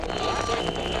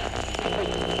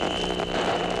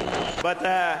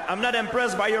But I'm not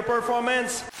impressed by your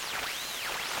performance.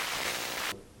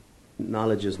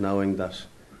 Knowledge is knowing that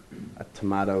a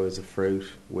tomato is a fruit.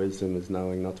 Wisdom is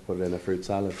knowing not to put it in a fruit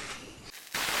salad.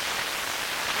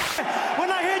 We're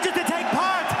not here just to take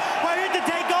part. We're here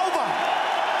to take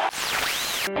over.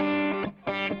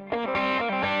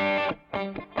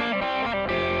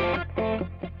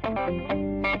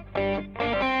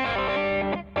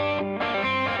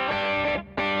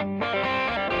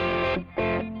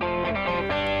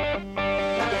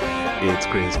 It's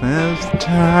Christmas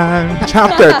time.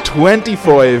 Chapter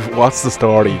 25. What's the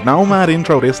story? No mad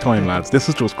intro this time, lads. This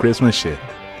is just Christmas shit.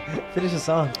 Finish the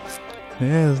song.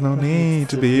 There's no need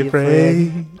to be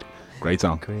afraid. Great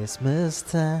song. Christmas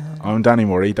time. I'm Danny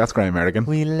Murray. That's Graham Merrigan.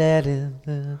 We let it.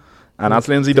 And that's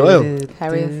Lindsay Doyle. Do How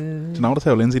are you? you notice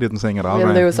how Lindsay didn't sing at all, We'll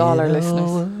Graham? lose all our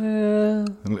listeners.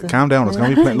 Calm down. It's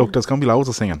going to be look, there's going to be loads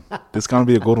of singing. This is going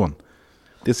to be a good one.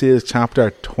 This is chapter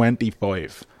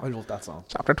 25. I love that song.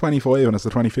 Chapter 25, and it's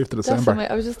the 25th of December.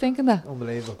 I was just thinking that.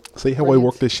 Unbelievable. See how I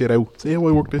work this shit out.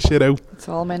 It's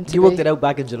all meant to You be. worked it out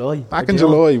back in July. Back in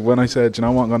July, when I said, you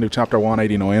know what, I'm going to do chapter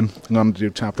 189. I'm going to do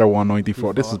chapter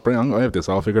 194. This is brilliant. I have this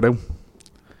all figured out.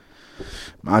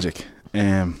 Magic.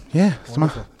 Yeah, it's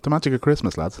the magic of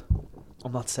Christmas, lads.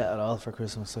 I'm not set at all for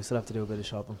Christmas, so I still have to do a bit of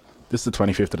shopping. This is the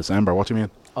 25th of December. What do you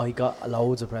mean? I got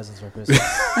loads of presents for Christmas.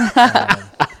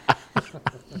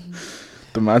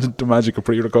 The magic of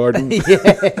pre-recording.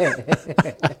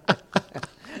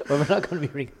 Well, we're not going to be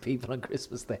ringing people on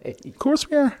Christmas Day. Of course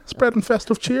we are. Spreading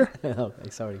festive cheer. Okay,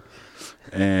 sorry.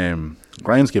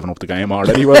 Graham's given up the game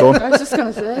already. Well done. I was just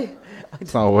going to say.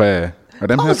 So, are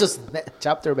them, That was just a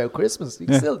chapter about Christmas. You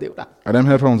can still do that. are them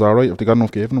headphones alright? Have they got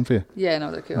enough giving them for you? Yeah,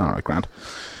 no, they're cool. Alright, grand.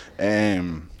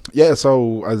 Yeah,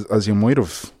 so as you might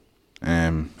have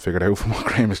figured out from what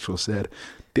Graham has just said,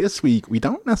 this week we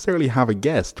don't necessarily have a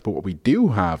guest, but what we do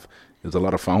have is a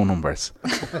lot of phone numbers.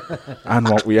 And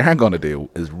what we are going to do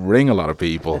is ring a lot of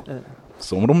people.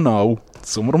 Some of them know,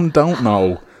 some of them don't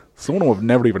know, some of them have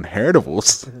never even heard of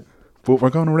us, but we're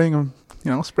going to ring them,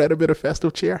 you know, spread a bit of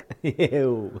festive cheer.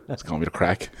 Ew. It's going to be the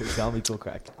crack. It's going to be cool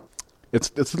crack. It's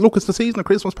the season of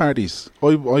Christmas parties.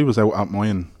 I was out at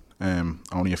mine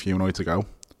only a few nights ago.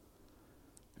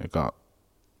 It got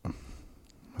a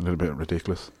little bit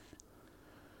ridiculous.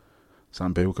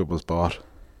 Sambuca was bought.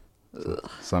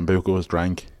 Sambuca was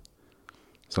drank.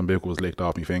 Sambuca was licked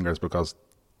off my fingers because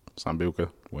Sambuca,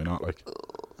 why not, like?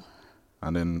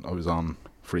 And then I was on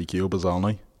free Cubas all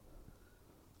night.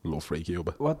 Love free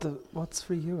Cuba. What's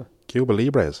for you? Cuba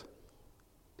Libres.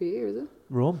 Beer, is it?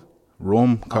 Rum.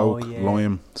 Rum, Coke, yeah.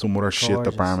 lime, some other shit that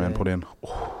Gorgeous, barman yeah. put in.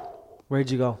 Where'd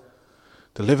you go?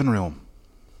 The living room.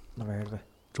 Never heard of it.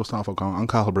 Just off on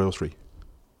Cahill Brew Street.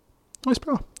 Nice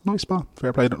spot.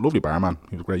 Fair play. Lovely barman.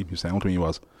 He was great. He was sound to me, he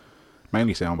was.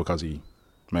 Mainly sound because he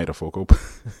made a fuck up.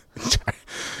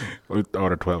 I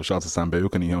ordered 12 shots of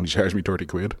Sambuca and he only charged me 30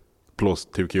 quid. Plus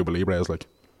 2 Cuba Libres, like.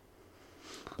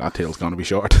 That tail's going to be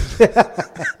short.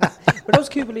 Were those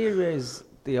Cuba Libres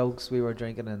the oaks we were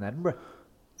drinking in Edinburgh?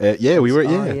 Yeah, we were. Oh,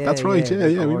 Yeah, yeah, that's right. yeah,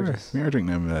 Yeah, we were. gorgeous. We were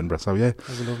drinking them in Edinburgh, so yeah. It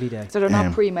was a lovely day. So they're not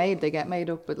Um, pre-made, they get made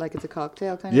up, but like it's a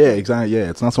cocktail kind of Yeah, thing? exactly. Yeah,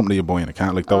 it's not something that you buy in a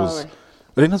can. Like those. Oh, right.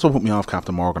 I think that's what put me off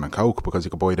Captain Morgan and Coke, because you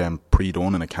could buy them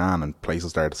pre-done in a can and places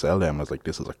started to sell them. I was like,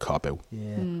 this is a cop out.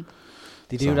 Yeah. Mm.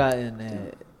 They So- do that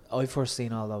in... I first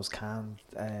seen all those canned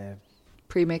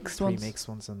Pre-mixed ones? pre-mixed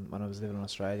ones when I was living in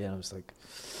Australia, and I was like,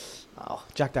 oh,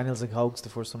 Jack Daniels and Coke's the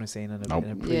first one I seen in a, Nope.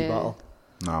 in a pre-bottle.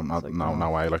 No, I'm not, It's like, no, no.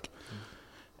 no way. Like,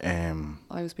 I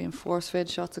was being force-fed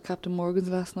shots of Captain Morgan's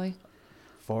last night.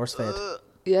 Force fed.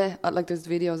 Yeah, like there's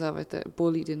videos of it that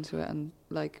bullied into it, and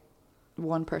like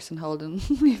one person holding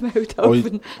my mouth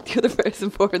open, the other person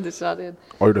pouring the shot in.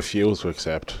 I refuse to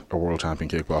accept a world champion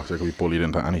kickboxer could be bullied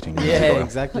into anything. Yeah,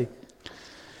 exactly.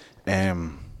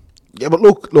 Yeah, but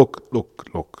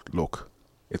look.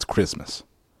 It's Christmas.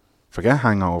 Forget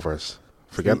hangovers.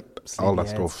 Forget all that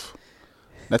sleepyheads. stuff.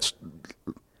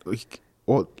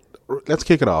 Let's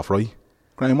kick it off, right?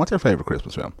 Graham, what's your favourite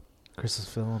Christmas film? Christmas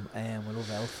film. We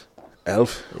love Elf.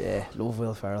 Elf. Yeah, love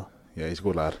Will Ferrell. Yeah, he's a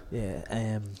good lad.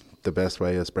 Yeah. The best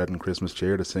way of spreading Christmas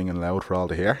cheer is singing loud for all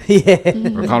to hear. Yeah.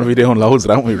 We're going to be doing loads of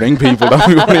that when we ring people, don't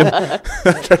we? They're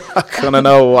not going to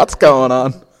know what's going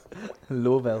on. I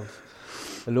love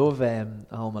Elf. I love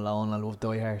Home Alone. I love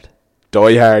Die Hard.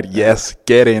 Die Hard, yes,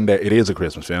 get in there. It is a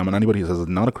Christmas film, and anybody who says it's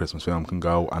not a Christmas film can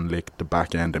go and lick the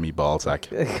back end of me ballsack.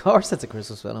 Of course, it's a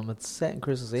Christmas film. It's set in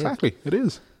Christmas Eve. Exactly, it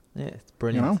is. Yeah, it's You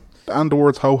brilliant. know, and the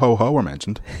words "ho ho ho" were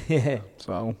mentioned. Yeah.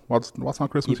 So what's not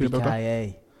Christmassy about that?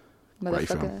 Yippee-ki-yay. Great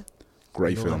film. Motherfucker.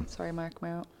 Great Love film. Sorry, Mark, I'm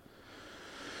out.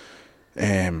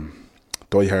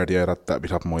 Die Hard, yeah, that'd be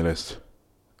top of my list.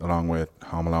 along with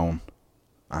Home Alone.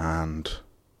 And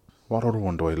what other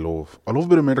one do I love? I love a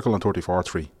bit of Miracle on 34th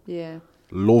Street. Yeah.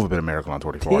 Love a bit of Miracle on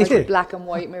 34th Yeah. Street. Black and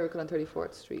white Miracle on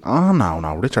 34th Street. Oh,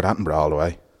 no. Richard Attenborough all the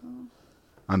way.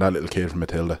 And that little kid from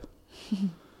Matilda.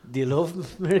 Do you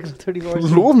love Miracle on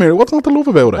 34th? Love Miracle. What's not to love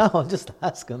about it? No, I'm just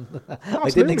asking. I didn't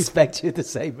Absolutely. expect you to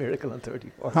say Miracle on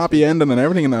 34th. Happy ending and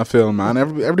everything in that film, man.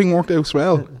 Everything worked out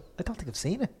swell. I don't think I've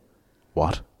seen it.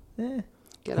 What? Yeah.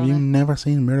 Get Have on you it. never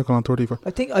seen Miracle on 34th?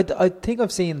 I think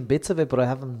I've seen bits of it, but I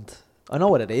haven't. I know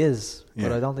what it is, but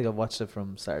Yeah. I don't think I've watched it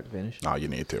from start to finish. No, you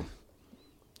need to.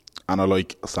 And I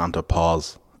like Santa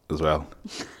Paws as well.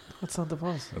 What's on the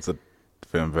pause? It's a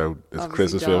film about it's Obviously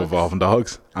Christmas film dogs. involving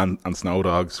dogs and snow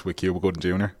dogs with Cuba Gooding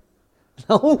Jr.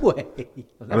 No way. I've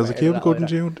Or never is it heard Cuba of that Gooding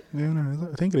either. Jr.? Is it?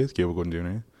 I think it is Cuba Gooding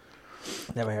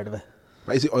Jr. Never heard of it.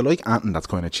 Basically, I like anything that's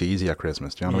kind of cheesy at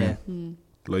Christmas. Do you know what I mean?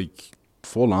 Like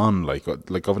full on, like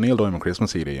I've a Neil Diamond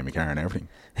Christmas CD in my car and everything.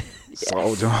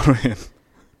 So do you know what I mean?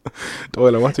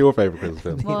 Doyle, what's your favourite Christmas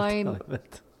film? Mine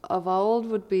of old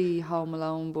would be Home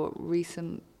Alone, but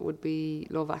recent would be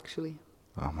Love Actually.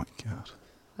 Oh my god!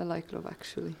 I like Love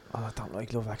Actually. Oh, I don't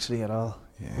like Love Actually at all.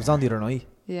 Yeah. It was on the other night.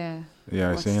 Yeah. Yeah,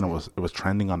 I What's seen that? it was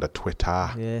trending on the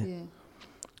Twitter. Yeah. Yeah.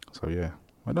 So yeah,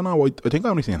 I don't know. I think I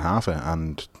only seen half it,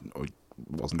 and it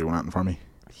wasn't doing anything for me.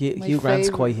 My Hugh Grant's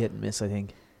favourite- quite hit and miss, I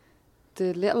think.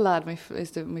 The little lad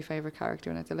is my favourite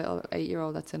character in it. The little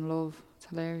 8-year-old that's in love. It's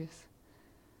hilarious.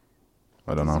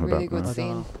 I don't know It's a about really good that.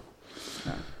 scene.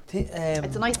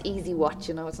 It's a nice easy watch,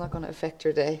 you know. It's not going to affect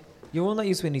your day. Your one that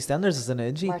used to be in EastEnders is in it,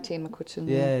 isn't she? Martine McCutcheon.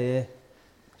 Yeah.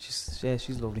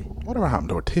 She's lovely. Whatever happened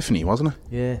to her? Tiffany, wasn't it?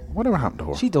 Yeah. Whatever happened to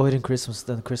her? She died in Christmas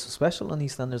special on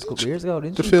EastEnders a couple of years ago,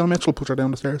 didn't Did she? Phil Mitchell put her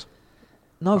down the stairs?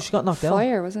 No, she got knocked down.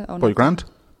 Fire, was it? Oh, By no. Grant?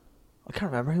 I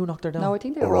can't remember who knocked her down. No, I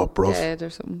think they Or were all up, bruv. dead or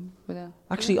something. But yeah.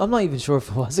 Actually, I'm not even sure if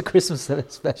it was a Christmas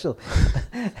special.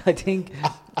 I think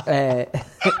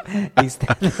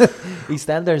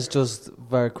EastEnders just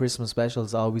for Christmas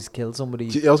specials always kill somebody.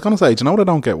 I was going to say, do you know what I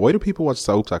don't get? Why do people watch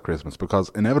soaps at Christmas? Because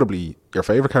inevitably your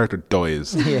favourite character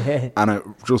dies. Yeah. And it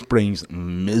just brings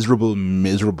miserable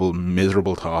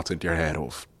thoughts into your head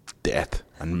of death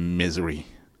and misery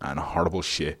and horrible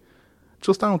shit.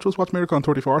 Just watch Miracle on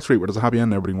 34th Street where there's a happy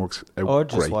end and everything works out Or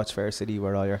just great. watch Fair City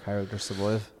where all your characters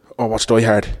survive. Or watch Die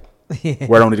Hard Yeah.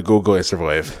 where only the good guys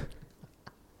survive.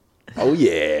 Oh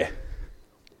yeah.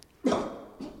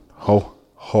 Ho.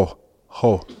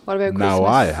 What about Now Christmas?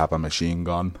 I have a machine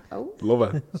gun. Oh.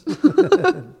 Love it.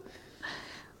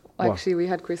 Actually, we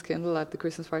had Chris Kindle at the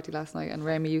Christmas party last night, and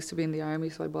Remy used to be in the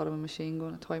army, so I bought him a machine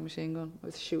gun, a toy machine gun. I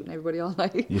was shooting everybody all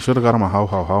night. You should have got him a ho.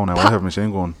 Now I have a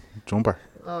machine gun jumper.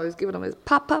 Oh, I was giving him his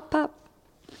pop, pop, pop.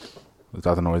 Is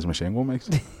that the noise a machine gun makes?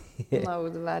 Yeah. No,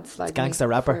 the lads like gangster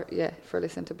rapper. For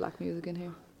listening to black music in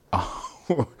here.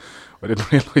 Oh, I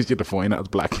didn't realise you define it as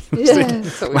black music. Yeah,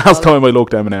 that's what we Last call it. time I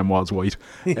looked, Eminem was white.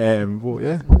 But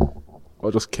yeah, I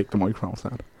just kicked the microphone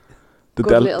stand.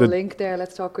 Good little link there.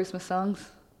 Let's talk Christmas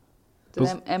songs. Did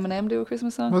Does- Eminem do a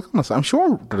Christmas song? I was gonna say, I'm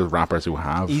sure there's rappers who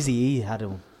have. Eazy-E had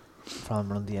one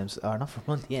from Run DMC, or not from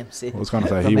Run DMC. I was going to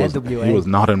say From he NWA. was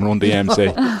not in Run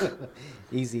DMC.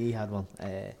 Eazy-E had one.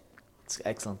 It's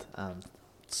excellent.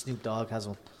 Snoop Dogg has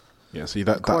one. Yeah, see Of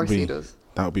that course would he be does.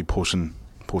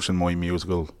 pushing my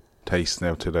musical taste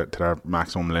now to their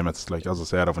maximum limits. Like as I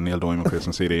said, I have a Neil Diamond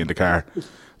Christmas CD in the car.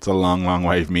 It's a long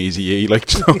way from Eazy-E.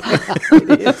 Like, you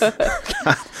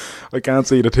know, I can't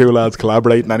see the two lads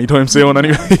collaborating anytime soon.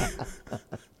 Anyway,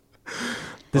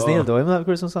 Does Neil Diamond have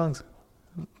Christmas songs?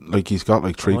 like he's got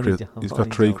like I'm only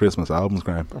three joking. Christmas albums,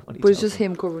 Graham. But it's just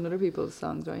him covering other people's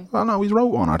songs, right? Well, no, he's wrote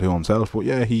one or two himself, but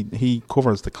yeah, he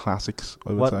covers the classics.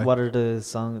 I would say. What are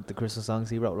the Christmas songs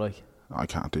he wrote like? I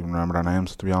can't even remember their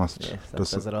names, to be honest. Yeah, that Does-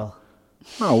 says it all.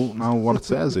 No, what it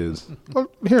says is, well,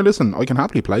 here, listen, I can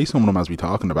happily play some of them as we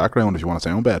talk in the background if you want to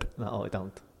sound bad. No, I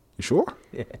don't. You sure?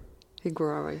 Yeah. I think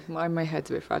we're alright. My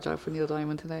head's a bit fragile for Neil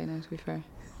Diamond today now, to be fair.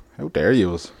 How dare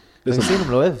you? Have you Listen, seen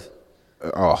him live?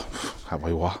 have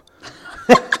I what?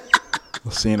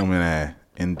 I've seen him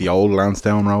in the old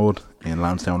Lansdowne Road, in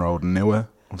Newa.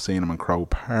 I've seen him in Crow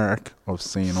Park. I've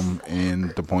seen him in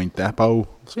the Point Depot.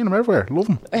 I've seen him everywhere. Love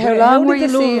him. How How long were did you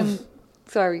the love- seeing...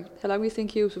 Sorry, how long were you seeing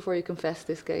Cubes before you confessed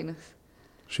this gayness?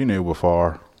 She knew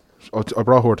before. I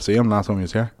brought her to see him last time he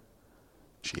was here.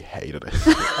 She hated it.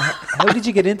 How did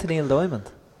you get into Neil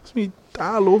Diamond? Me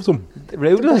dad loves him.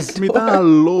 Roodles? Me dad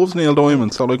loves Neil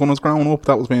Diamond. So like when I was growing up,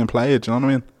 that was being played. Do you know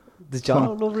what I mean? Does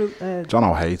John love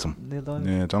Jono hates him. Neil Diamond?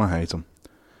 Yeah, Jono hates him.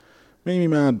 Me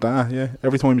man, dad. Yeah,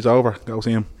 every time he's over, go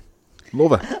see him.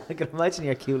 Love it. I can imagine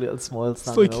your cute little smile It's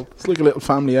standing like up. it's like a little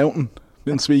family outing.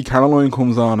 Then Sweet Caroline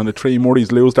comes on and the three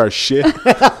Murrays lose their shit.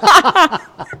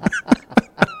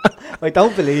 I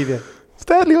don't believe you. It's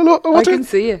deadly. I can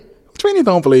see you. What do you mean you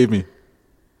don't believe me?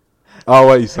 Oh,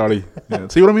 wait, sorry. Yeah.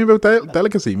 See what I mean about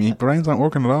delicacy? My brain's not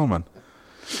working at all, man.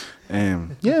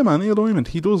 Yeah, man, Neil Diamond.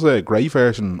 He does a great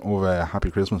version of Happy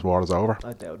Christmas, War Is Over.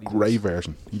 I doubt he Great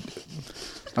version.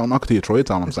 Don't knock it till you try it,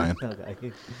 that's all I'm saying.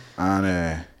 Okay.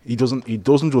 And he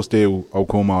doesn't just do "O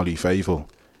Come All Ye Faithful."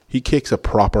 He kicks a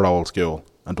proper old school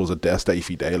and does a Deste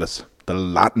Fidelis, the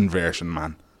Latin version,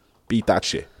 man. Beat that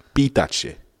shit.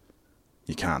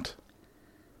 You can't.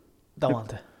 Don't want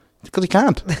to. Because you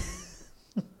can't.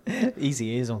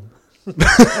 Easy is on.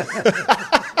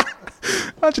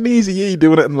 Imagine Easy E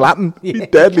doing it in Latin. It'd be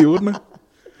deadly, wouldn't it?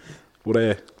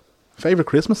 But favourite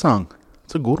Christmas song?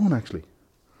 It's a good one, actually.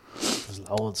 There's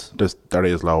loads. There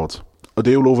is loads. I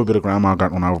do love a bit of Grandma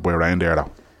Got Run Over by a Reindeer,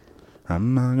 though.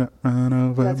 Grandma got run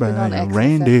over That's by been on a XFM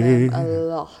reindeer. a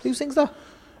lot. Who sings that?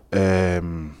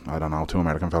 I don't know, 2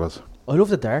 American fellas. I love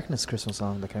the Darkness Christmas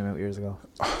song that came out years ago.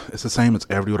 It's the same as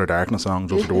every other Darkness song,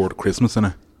 just with the word Christmas in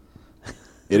it.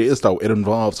 It is, though. It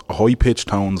involves high-pitched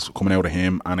tones coming out of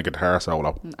him and a guitar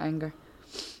solo. And anger.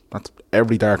 That's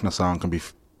every Darkness song can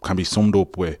be summed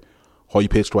up with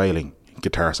high-pitched wailing,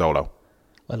 guitar solo.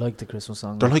 I like the Christmas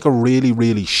song. They're like a really,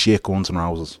 really shit Guns N'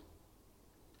 Roses.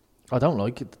 I don't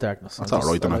like the Darkness song. That's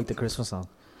alright, I then. like the Christmas song.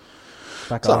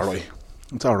 Back It's off. alright.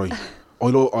 It's alright.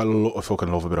 I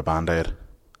fucking love a bit of Band-Aid.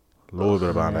 Love a bit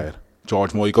of Band-Aid.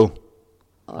 George Michael.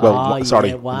 Well, sorry,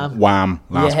 yeah, Wham. Wham.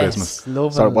 Last Yes, Christmas.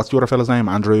 love Sorry, him. what's the other fella's name?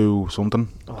 Andrew something.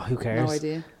 Oh, who cares? No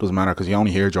idea. Doesn't matter because you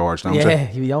only hear George, don't you? Yeah,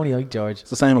 you only like George. It's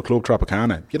the same with Club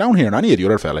Tropicana. You don't hear any of the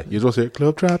other fella. You just hear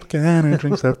Club Tropicana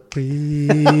drinks are free.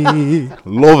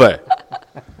 Love it.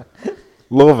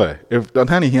 Love it. I'm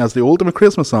telling you, he has the ultimate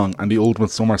Christmas song and the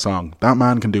ultimate summer song. That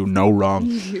man can do no wrong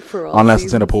For all unless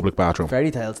it's in a seasons. public bathroom.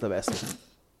 Fairy Tale's the best.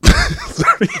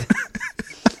 Sorry.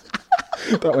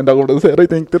 That went over his head, I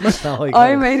think, didn't it? No,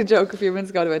 I made a joke a few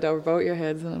minutes ago about over both your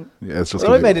heads. And Yeah, it's just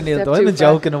Well, I made a Neil Step too Diamond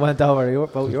far. joke and it went over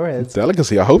both your heads.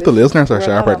 delicacy. I hope the listeners are We're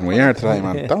sharper not than we are today,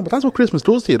 man. But that's what Christmas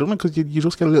does to you, doesn't it? Because you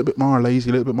just get a little bit more lazy,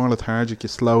 a little bit more lethargic. You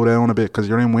slow down a bit because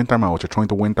you're in winter mode. You're trying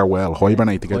to winter well,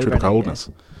 hibernate to get through the Hibernate, coldness.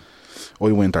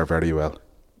 I winter very well.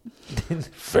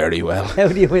 Very well. How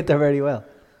do you winter very well?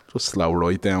 Just slow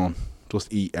right down.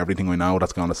 Just eat everything I know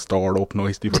that's going to store up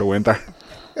nicely for the winter.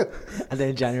 And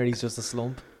then January's just a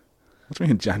slump. What do you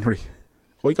mean January?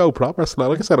 I go proper slow.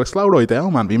 Like I said, I slow right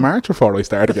down, man. Be March before I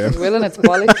start again. Will and it's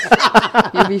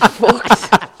bollocks. You'll be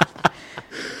fucked.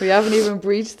 We haven't even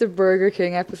breached the Burger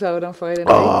King episode on Friday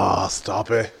night. Oh,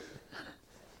 stop it.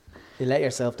 You let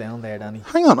yourself down there, Danny.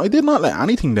 Hang on, I did not let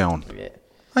anything down. Yeah.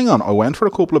 Hang on, I went for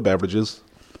a couple of beverages.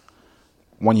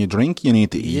 When you drink, you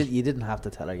need to eat. You didn't have to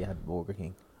tell her you had Burger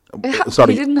King.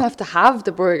 Sorry. You didn't have to have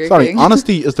the Burger Sorry, King.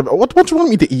 honesty is the... What do you want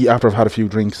me to eat after I've had a few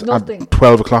drinks Nothing. at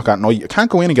 12 o'clock at night? You can't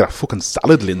go in and get a fucking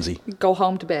salad, Lindsay, Go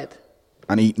home to bed.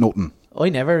 and eat nothing. I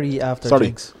never eat after Sorry.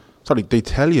 drinks. Sorry, they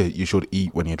tell you should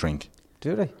eat when you drink.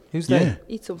 Do they? Who's Yeah. they?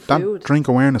 Eat some That food. drink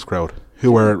awareness crowd,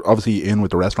 who are obviously in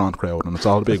with the restaurant crowd, and it's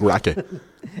all a big racket.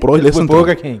 But I listen With to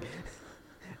Burger them. King.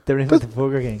 They're in with the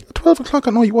Burger King. 12 o'clock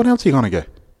at night, what else are you going to get?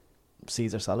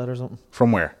 Caesar salad or something.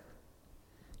 From where?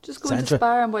 Just go into Centra.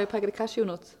 Spar and buy a packet of cashew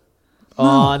nuts.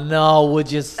 Oh no,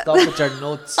 would you stop with your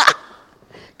nuts?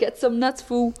 Get some nuts,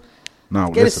 fool. No,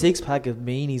 Get listen. a 6-pack of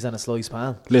meanies and a sliced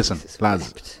pan. Listen, Jesus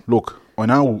lads, wept. look, I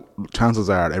know chances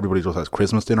are everybody just has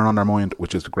Christmas dinner on their mind,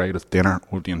 which is the greatest dinner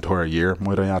of the entire year,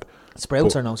 might I add.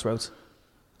 Sprouts But- or no sprouts?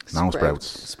 No Sprouts.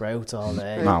 sprouts. Sprouts all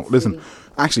day. Sprouts. No, listen,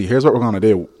 actually, here's what we're going to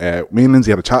do. Me and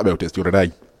Lindsay had a chat about this the other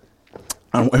day.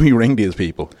 And when we ring these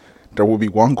people, there will be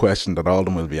one question that all of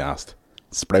them will be asked.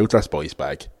 Sprouts or Spice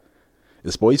Bag?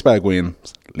 If Spice Bag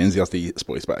wins, Lindsay has to eat a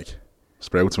Spice Bag.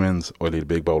 Sprouts wins, I'll eat a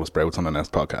big bowl of Sprouts on the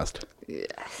next podcast.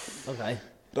 Okay.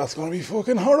 That's going to be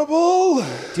fucking horrible.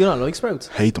 Do you not like sprouts?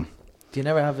 Hate them. Do you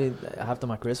never have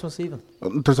them at Christmas even?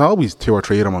 There's always 2 or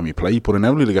 3 of them on my plate, but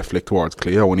inevitably they get flicked towards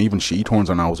Cleo, and even she turns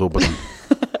her nose up at them.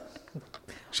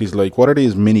 She's like, what are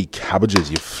these mini cabbages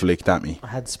you flicked at me? I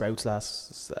had sprouts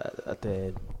last at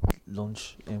the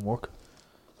lunch in work.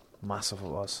 Massive it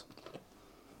was.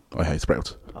 I hate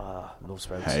sprouts. Ah, love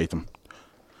sprouts. Hate them.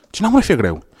 Do you know what I figured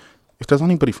out? If there's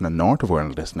anybody from the north of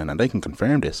Ireland listening, and they can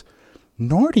confirm this,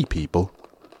 Nordy people,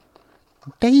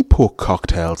 they put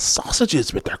cocktail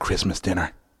sausages with their Christmas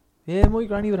dinner. Yeah, my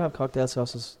granny would have cocktail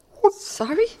sauces.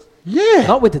 Sorry? Yeah.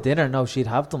 Not with the dinner, no, she'd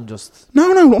have them just...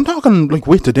 No, I'm talking like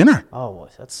with the dinner. Oh,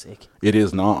 what? That's sick. It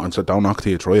is not, and so don't knock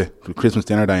till you try it. The Christmas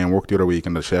dinner day and work the other week,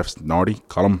 and the chef's Nordy,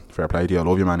 Colin, fair play to you, I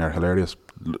love you, man, you're hilarious.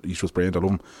 He's just brilliant, I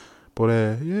love him. But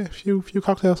yeah, a few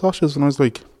cocktail sausages, and I was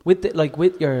like, With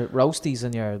your roasties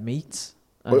and your meats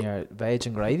and Well- your veg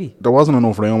and gravy. there wasn't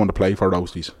enough room on the plate for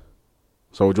roasties.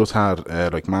 So I just had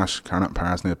like mashed carrot and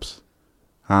parsnips,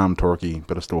 ham, turkey,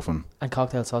 bit of stuffing, And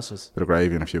cocktail sausages. bit of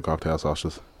gravy and a few cocktail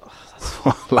sausages.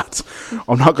 Lads,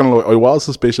 I'm not going to lie, I was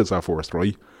suspicious at first,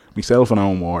 right? Myself and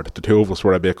Owen Ward, the two of us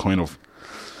were a bit kind of,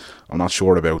 I'm not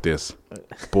sure about this.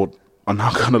 But I'm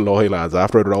not going to lie, lads,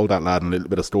 after I'd rolled that lad and a little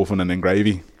bit of stuffing and then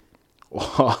gravy,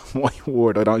 oh my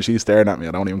word, she's staring at me,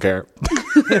 I don't even care.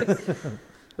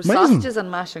 But Amazing. sausages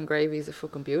and mash and gravy is a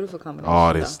fucking beautiful combination. Oh,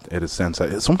 it is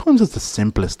sensational. Sometimes it's the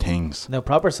simplest things. No,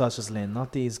 proper sausages, Lynn,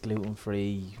 not these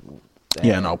gluten-free.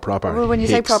 Yeah, no, proper. Well, when you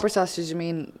say Hicks. proper sausages, you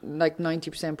mean like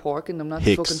 90% pork in them, not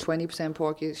Hicks. the fucking 20%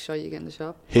 pork you show you get in the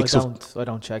shop. Hicks I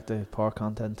don't check the pork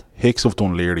content. of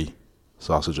Dunleary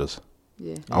sausages.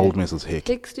 Yeah. Old Mrs. Hick.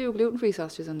 Hicks do gluten-free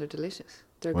sausages and they're delicious.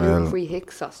 They're Well- gluten-free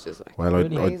Hicks sausages. Like. Well,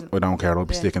 Really I amazing. don't care. I'll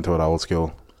be Yeah. sticking to it old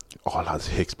school. Oh, lads,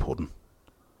 Hicks pudding.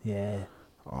 Yeah.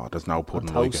 Oh, there's no pudding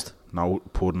On like toast. it. No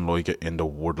pudding like it in the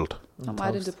world. I'm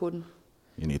mad into pudding.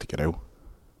 You need to get out.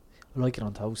 I like it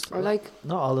on toast. Or like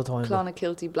Not all the time. but-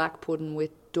 Clonakilty black pudding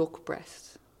with duck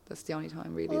breast. That's the only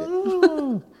time really.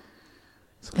 Oh.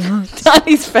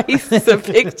 Danny's face is a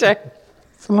picture.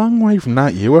 It's a long way from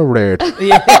that. You were reared.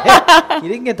 Yeah. You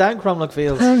didn't get that in Cromlock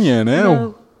Fields. Tell you now.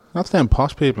 No. That's them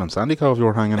posh people in Sandy Cove you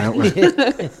were hanging out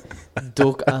with.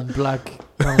 Duck and black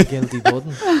guilty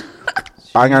pudding.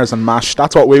 Bangers and mash.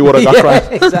 That's what we would have got Yeah,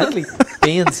 right. exactly.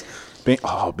 Beans.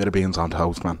 A bit of beans on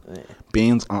toast, man.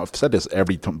 Beans. I've said this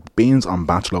every time. Beans on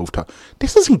batch loaf toast.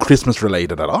 This isn't Christmas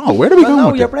related at all. Where do we Well, go no,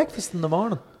 with your it? breakfast in the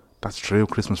morning. That's true.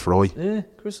 Christmas fry. Yeah,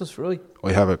 Christmas fry.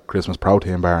 I have a Christmas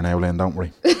protein bar now, Lynn, don't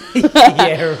worry.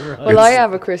 Yeah, right. Well, I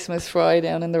have a Christmas fry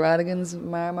down in the Radigans.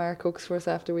 Mar cooks for us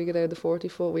after we get out of the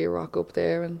 40-foot. We rock up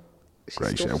there and she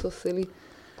Great stuffs show. us silly.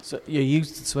 So you're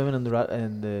used to swimming in the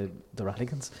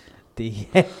Radigans? The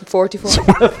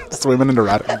 40-foot. Swimming in the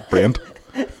rat. Brilliant.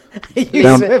 You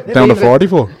Down, swim down to Leave it.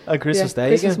 44. on Christmas Day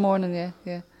Christmas again? morning,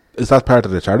 yeah. Is that part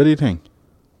of the charity thing?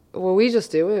 Well, we just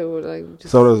do it. We're like,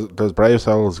 just So there's brave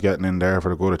souls getting in there for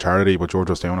the good of charity, but you're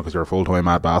just doing it because you're a full-time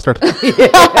mad bastard.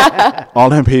 All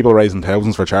them people raising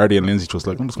thousands for charity, and Lindsay's just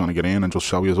like, I'm just going to get in and just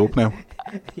show you up now.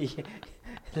 Yeah.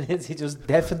 Lindsay just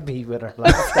deafened me with her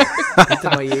laughter into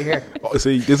my ear. Oh,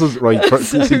 see, this is right.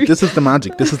 See, this is the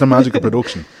magic. This is the magic of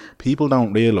production. People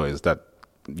don't realise that,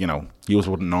 you know, you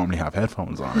wouldn't normally have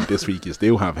headphones on. This week you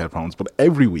still have headphones, but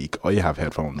every week I have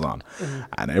headphones on.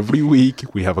 And every week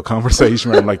we have a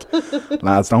conversation where I'm like,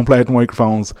 lads, don't play with the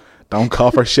microphones. Don't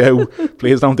cough or shout.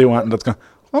 Please don't do anything that's going,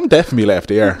 I'm definitely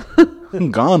left ear. I'm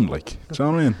gone, like. Do you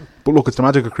know what I mean? But look, it's the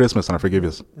magic of Christmas and I forgive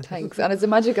you. thanks. And it's a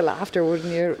magical laughter,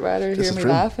 wouldn't you rather This hear is me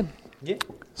true. laughing? Yeah.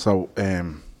 So,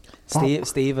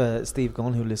 Steve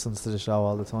Gunn, who listens to the show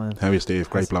all the time. how are you, Steve?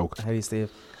 Great bloke. How are you,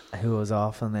 Steve? Who has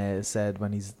often said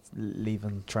when he's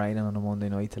leaving training on a Monday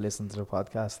night to listen to the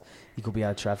podcast, he could be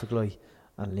at a traffic light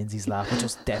and Lindsay's laughing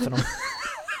just deafening him.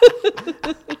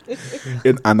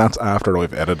 And that's after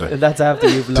I've edited it. And that's after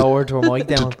you've lowered her mic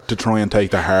down. To try and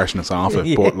take the harshness off it.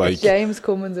 Yeah. But, like, James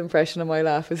Cummins' impression of my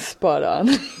laugh is spot on.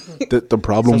 the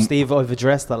problem... So Steve, I've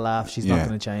addressed the laugh. She's not Yeah.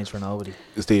 going to change for nobody.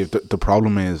 Steve, the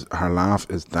problem is her laugh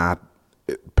is that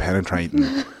penetrating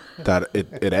that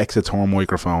it exits her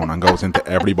microphone and goes into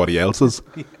everybody else's.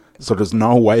 So there's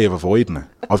no way of avoiding it.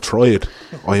 I've tried.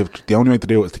 The only way to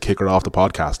do it is to kick her off the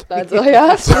podcast. Lads, I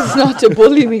asked us not to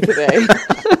bully me today.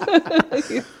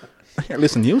 Here,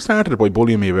 listen, you started by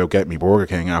bullying me about getting me Burger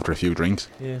King after a few drinks.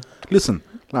 Yeah. Listen,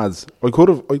 lads,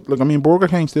 I mean, Burger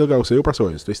King still go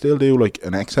supersize. They still do like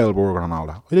an XL burger and all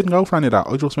that. I didn't go for any of that.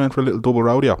 I just went for a little double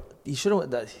rodeo. You should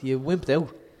have. You wimped out.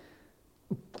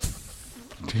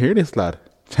 Do you hear this, lad?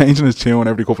 Changing his tune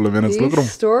every couple of minutes. He's Look at him.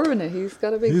 storing it. He's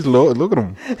got a big... Look at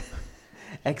him.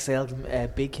 XL,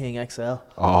 Big King XL.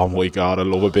 Oh my God, I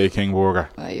love a Big King burger.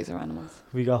 These are animals.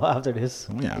 We go after this.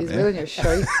 Oh, yeah, He's man. ruining your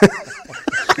shite.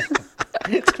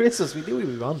 It's Christmas. We do what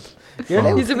we want.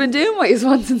 He's been doing what he's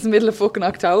wanted since the middle of fucking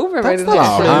October. That's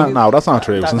right? not No, that's not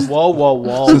true. Since,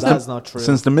 Whoa. since That's the, not true.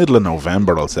 Since the middle of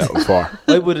November, I'll settle for.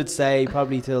 I would say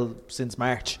probably since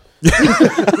March.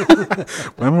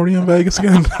 When were you in Vegas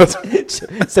again?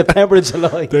 September and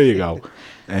July. There you go.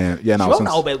 Yeah, You no, won't since,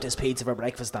 know about this pizza for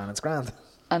breakfast, Dan. It's grand.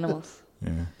 Animals.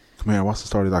 yeah. Come here, what's the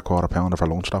story of that quarter pounder for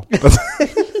lunch, though?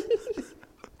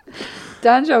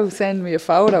 Danjo sent me a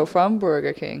photo from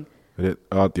Burger King The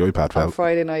iPad on fell.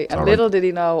 Friday night, It's and all little did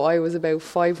he know I was about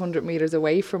 500 metres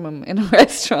away from him in a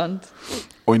restaurant.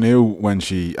 I knew when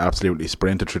she absolutely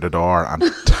sprinted through the door and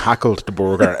tackled the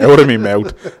burger out of my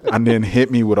mouth and then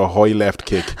hit me with a high left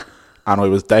kick. And I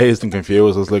was dazed and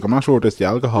confused. I was like, I'm not sure if it's the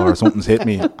alcohol or something's hit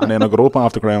me. And then I got up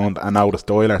off the ground and now the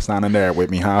Styler standing there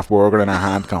with me half burger in her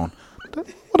hand going,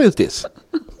 what is this?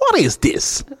 What is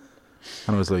this?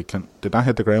 And I was like, did that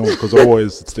hit the ground? Because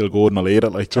otherwise it's still good and I'll eat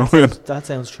it. Like, do you know what I mean? That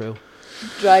sounds true.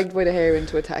 Dragged by the hair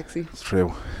into a taxi. It's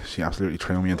true. She absolutely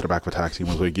threw me into the back of a taxi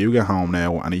and was like, you get home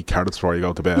now and eat carrots before you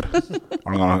go to bed.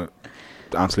 Or I'm going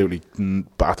to absolutely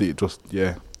bat you. Just,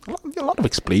 yeah. A lot of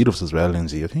expletives as well,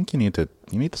 Lindsay. I think you need to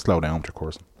slow down with your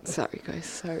coursing. Sorry, guys.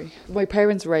 Sorry. My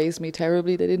parents raised me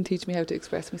terribly. They didn't teach me how to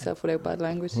express myself without bad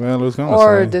language. Well, I was going to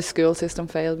Or say, the school system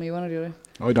failed me, one or the other.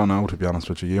 I don't know, to be honest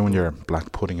with you. You and your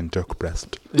black pudding and duck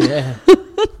breast. Yeah.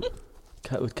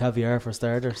 With caviar for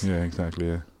starters. Yeah, exactly,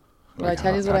 yeah. Well, I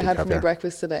tell you what I had for my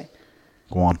breakfast today.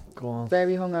 Go on. Go on.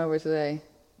 Very hungover today.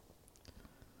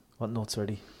 What nuts are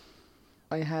they?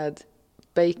 I had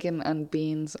bacon and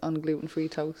beans on gluten-free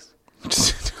toast.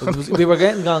 We were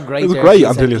getting gone great. It was there great till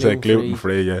until you said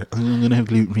gluten-free, yeah. I'm going to have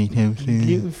gluten-free toast.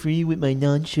 Gluten-free with my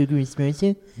non-sugar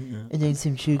espresso, and then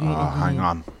some sugar. Oh, hang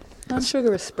on.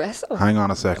 Non-sugar espresso. Hang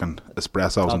on a second.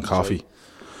 Espressos and Coffee. coffee.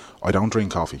 I don't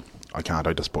drink coffee. I can't.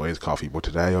 I despise coffee. But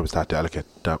today I was that delicate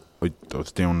that I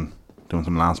was doing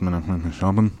some last minute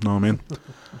shopping, know what I mean?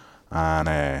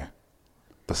 And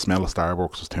the smell of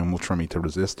Starbucks was too much for me to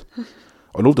resist.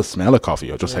 I love the smell of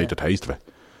coffee. I just hate the taste of it.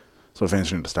 So I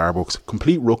finished into Starbucks.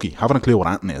 Complete rookie. Haven't a clue what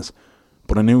anything is.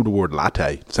 But I knew the word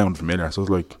latte. It sounded familiar. So I was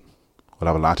like, I'll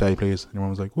have a latte, please. And everyone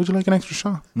was like, would you like an extra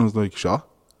shot? And I was like, shot?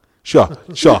 Shot.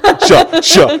 So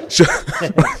I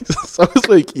was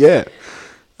like, yeah.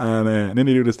 And then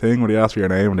they do this thing where they ask for your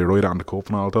name and they write it on the cup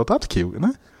and all. I thought, that's cute,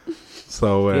 isn't it?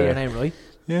 So, Get your name right.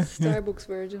 yeah. Starbucks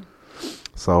virgin.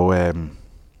 So,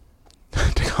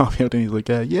 they called me out and he's like,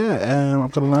 I've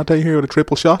got a latte here with a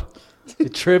triple shot. A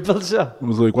triple shot. I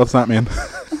was like, what's that mean?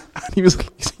 And he was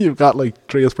like, you've got like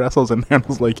 3 espressos in there. And I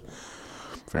was like,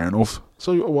 fair enough.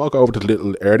 So you walk over to the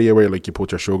little area where like you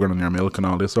put your sugar and your milk and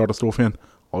all this sort of stuff in.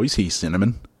 I see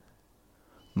cinnamon.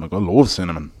 I'm like, I love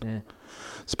cinnamon. Yeah.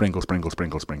 Sprinkle, sprinkle,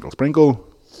 sprinkle, sprinkle, sprinkle.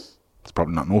 It's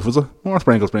probably not enough, is it? More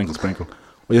sprinkle, sprinkle, sprinkle.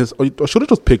 I should have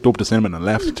just picked up the cinnamon and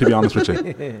left, to be honest with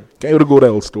you. Came out a good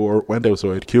old store, went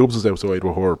outside. Cubes was outside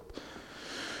with her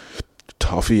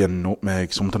toffee and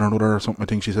nutmeg, something or another, or something, I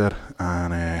think she said.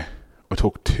 And I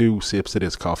took 2 sips of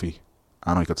this coffee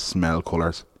and I could smell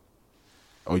colours.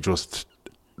 I just,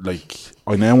 like,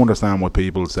 I now understand what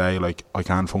people say, like, I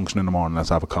can't function in the morning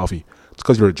unless I have a coffee. It's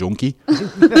because you're a junkie.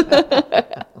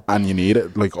 And you need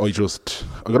it. Like, I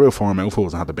got about 4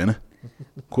 mouthfuls and had to bin it.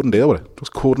 Couldn't deal with it.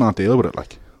 Just could not deal with it,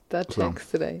 like. That So-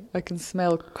 text today. I can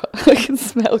smell colours. I can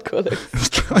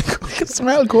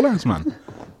smell colours, man.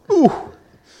 Ooh.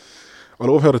 I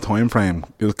love how the time frame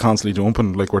is constantly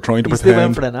jumping. Like, we're trying to You still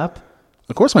went pretend. for the nap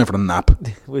Of course I went for the nap.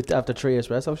 after 3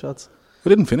 espresso shots. I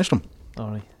didn't finish them.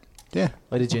 Alright. Yeah.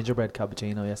 I did gingerbread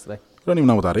cappuccino yesterday. I don't even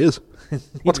know what that is.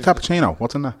 What's a cappuccino?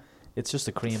 What's in that? It's just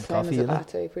a cream Same coffee, as a isn't it?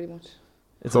 latte, pretty much.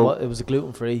 It's So- it was a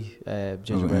gluten-free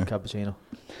gingerbread yeah. cappuccino.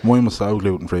 Mine was so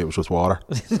gluten-free, it was just water.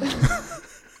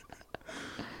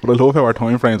 But I love how our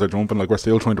time frames are jumping. Like, we're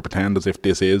still trying to pretend as if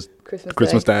this is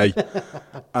Christmas Day.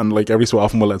 And, like, every so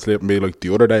often we'll let slip and be like,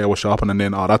 the other day I was shopping and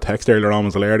then, that text earlier on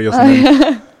was hilarious. And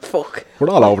then Fuck.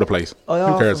 we're all over the place. I Who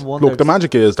often cares? wondered- Look, the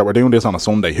magic is that we're doing this on a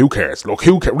Sunday. Who cares? Look,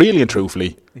 really and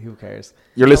truthfully, Who cares?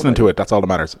 you're listening to it. That's all that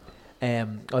matters. I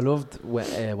loved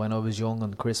when I was young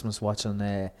on Christmas watching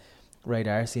Ray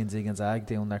Darcy and Zig and Zag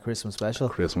doing their Christmas special.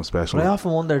 Christmas special. But I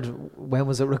often wondered, when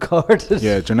was it recorded?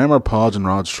 Yeah, do you remember Podge and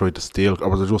Rodge tried to steal, or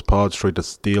was it just Podge tried to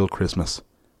steal Christmas?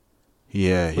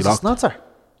 Yeah, he Was it locked. Snotzer?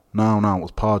 No, it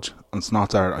was Podge. And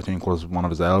Snotzer, I think, was one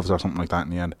of his elves or something like that in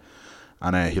the end.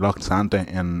 And he locked Santa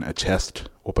in a chest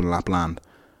up in Lapland.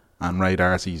 And Ray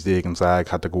Darcy, Zig and Zag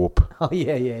had to go up. Oh,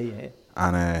 yeah.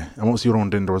 And what was the other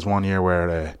one? Then there was one year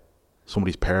where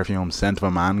somebody's perfume, scent of a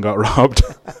man, got robbed.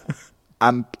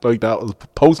 And like that was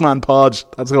Postman Podge.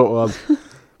 That's who it was.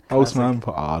 Postman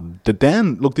Podge. They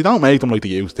don't make them like they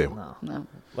used to. No.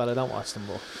 Well, I don't watch them,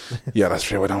 but Yeah, that's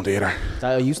true. I don't either.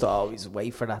 I used to always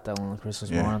wait for that down on Christmas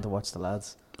Yeah. morning to watch the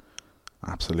lads.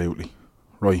 Absolutely.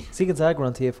 Right. Zig and Zag were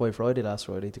on TFI Friday last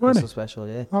Friday, the Were they? Christmas special,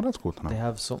 yeah. Oh, that's good to They know.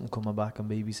 have something coming back on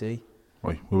BBC.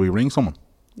 Right. Will we ring someone?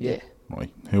 Yeah.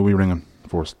 Right. Who are we ringing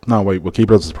first? No, wait. We'll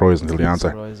keep it as a surprise until the answer.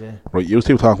 Surprise, yeah. Right. You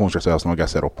two talk amongst yourselves and I'll get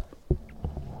set up.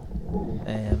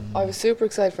 I was super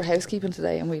excited for housekeeping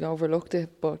today and we'd overlooked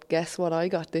it, but guess what I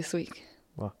got this week?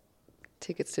 What?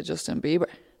 Tickets to Justin Bieber.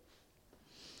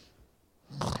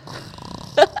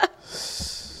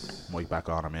 Mic back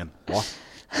on, I'm in. What?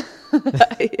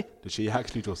 Did she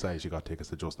actually just say she got tickets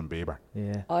to Justin Bieber?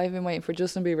 Yeah. I've been waiting for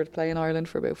Justin Bieber to play in Ireland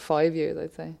for about 5 years,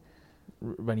 I'd say.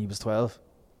 When he was 12.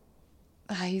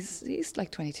 He's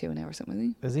like 22 now or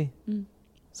something, Is he? Mm.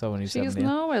 So when he was isn't he? She 17.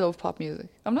 goes, no, I love pop music.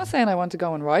 I'm not saying I want to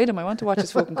go and ride him. I want to watch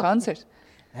his fucking concert.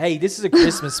 Hey, this is a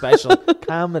Christmas special.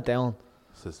 Calm it down.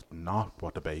 This is not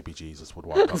what the baby Jesus would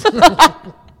want.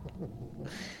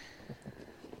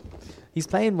 He's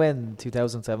playing when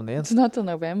 2017. It's not till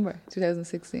November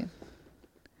 2016.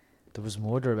 There was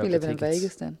murder about Be the living in tickets.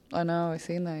 Vegas then. I know, I've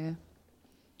seen that, yeah.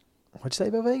 What'd you say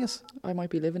about Vegas? I might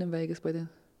be living in Vegas by then.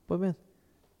 What do you mean?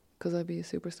 Because I'd be a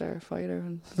superstar fighter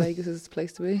and Vegas is the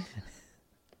place to be.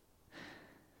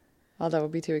 Although it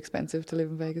would be too expensive to live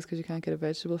in Vegas because you can't get a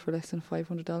vegetable for less than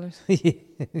 $500.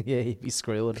 Yeah, he'd be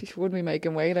screwed. You wouldn't be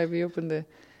making weight. I'd be up in the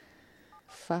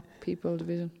fat people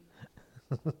division.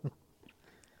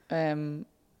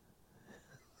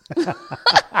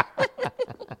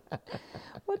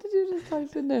 What did you just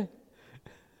type in there?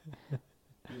 You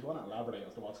want to elaborate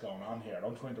as to what's going on here?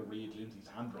 I'm trying to read Lindsay's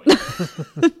handwriting. Is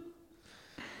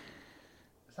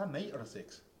that an 8 or a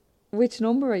 6? Which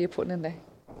number are you putting in there?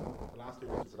 The last 2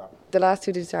 digits of that. The last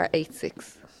 2 digits are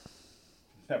 86.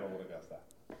 Never would have guessed that.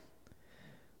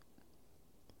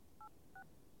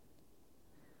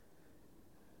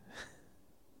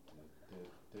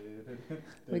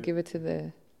 We give it to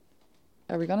the...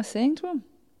 Are we going to sing to him?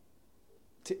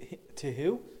 To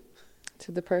who?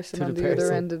 To the person To on the the other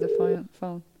person. end of the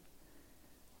phone.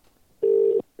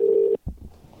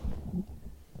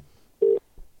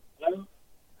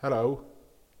 Hello.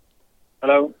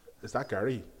 Hello. Is that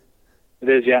Gary? It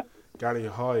is, yeah. Gary,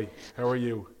 hi. How are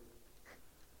you?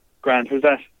 Grant, who's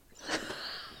that?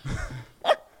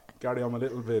 Gary, I'm a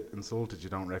little bit insulted you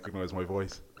don't recognise my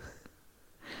voice.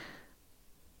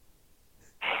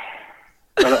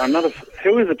 I'm not a...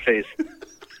 Who is it, please?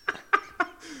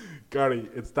 Gary,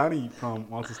 it's Danny from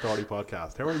What's the Story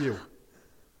podcast. How are you?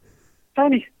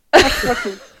 Danny. Did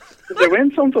they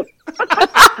win something?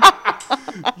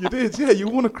 You did, yeah. You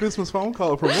won a Christmas phone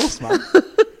call from us, man.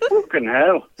 Fucking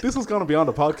hell. This is going to be on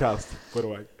the podcast, by the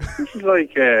way. This is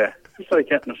like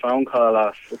getting a phone call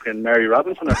off fucking Mary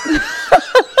Robinson or something.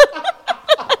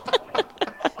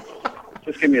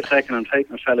 Just give me a second, I'm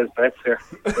taking a fella's bets here.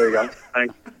 There you go.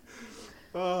 Thanks.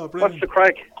 Oh, What's brilliant. the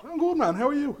crack? I'm good, man. How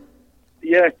are you?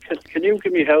 Yeah, can you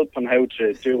give me help on how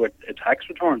to do a tax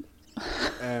return?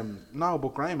 No,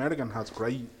 but Graham Erdogan has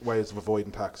great ways of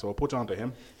avoiding tax, so I'll put you on to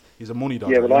him. He's a money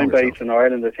dog. Yeah, well, I'm based in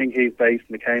Ireland. I think he's based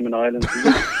in the Cayman Islands.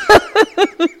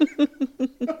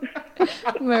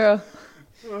 Mira.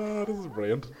 Oh, this is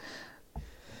brilliant.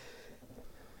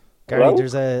 Gary, Hello?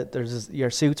 there's your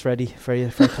suit's ready for you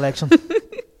for collection.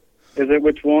 Is it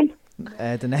which one?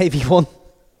 The navy one.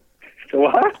 The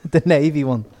what? The navy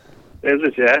one. Is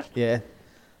it, yeah? Yeah.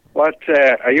 What,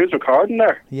 are you recording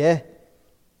there? Yeah.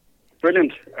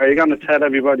 Brilliant. Are you going to tell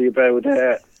everybody about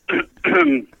the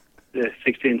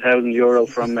 €16,000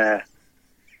 from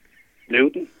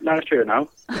Luton last year now?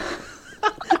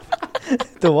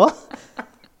 The what?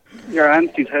 Your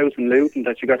auntie's house in Luton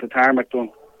that you got the tarmac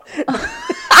done.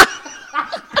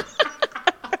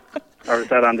 Or is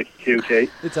that on the QT?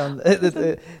 It's on.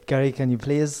 Gary, can you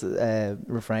please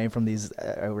refrain from these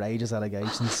outrageous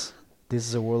allegations? This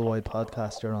is a worldwide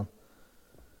podcast you're on.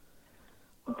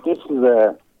 This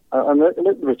is, I'm a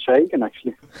little bit shaken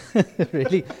actually.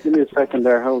 Really? Give me a second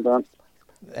there, hold on.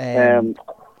 I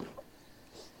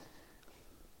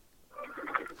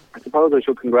suppose I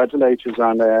should congratulate you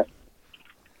on the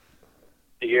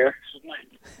year, shouldn't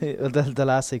I? The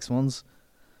last 6 months.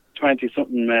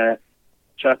 20-something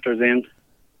chapters in.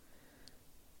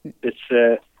 It's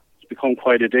become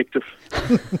quite addictive.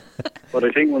 But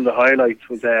I think one of the highlights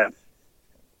was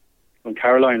when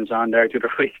Caroline was on there the other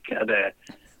week and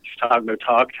she's talking about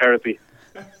talk therapy.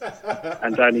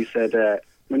 And Danny said,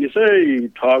 when you say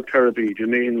talk therapy, do you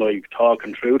mean like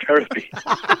talking through therapy?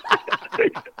 I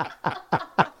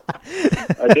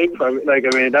think,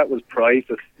 that was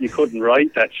priceless. You couldn't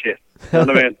write that shit. You know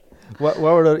what I mean? What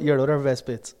were your other best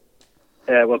bits?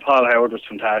 Well, Paul Howard was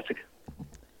fantastic.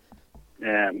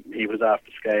 He was off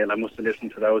the scale. I must have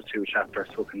listened to those 2 chapters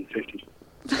fucking 50.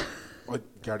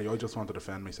 Gary, I just want to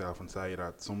defend myself and say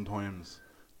that sometimes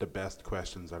the best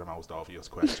questions are the most obvious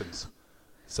questions.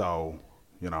 So,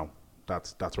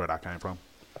 that's where that came from.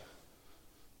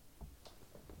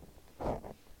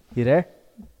 You there?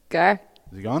 Gar,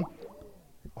 Is he gone?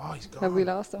 Oh, he's gone. have we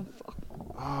lost him? Fuck.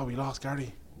 Oh, we lost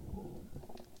Gary.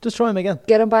 Just try him again.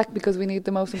 Get him back because we need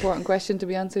the most important question to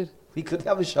be answered. We could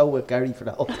have a show with Gary for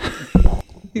the whole.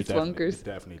 He's Definitely bonkers.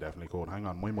 Definitely could. Hang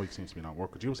on, my mic seems to be not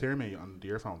working. Could you just hear me on the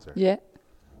earphones here? Yeah.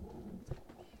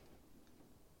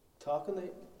 Talking to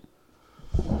you.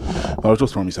 I'll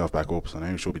just throw myself back up, so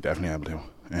now you should be definitely able to.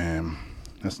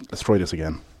 Let's try this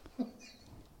again.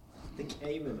 The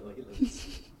Cayman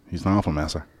Islands. He's an awful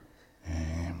messer.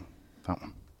 That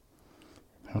one.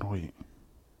 How do I...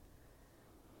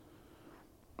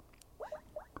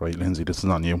 Right, Lindsay, this is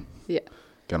on you. Yeah.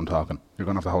 Get him talking. You're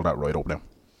going to have to hold that right up now.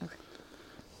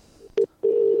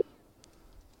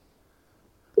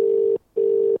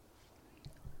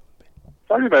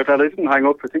 Sorry about that. I didn't hang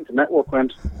up. I think the network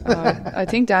went. I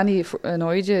think Danny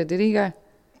annoyed you, did he, Gar?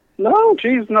 No,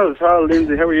 jeez, not at all.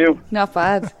 Lindsay, how are you? Not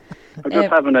bad. I'm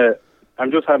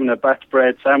just having a batch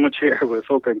bread sandwich here with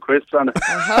fucking crisps on it,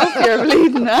 I hope you're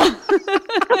bleeding now.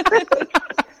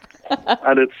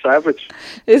 and it's savage.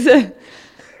 Is it?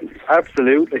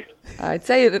 Absolutely. I'd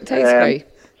say it tastes great.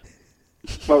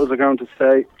 What was I going to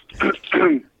say?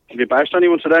 Have you bashed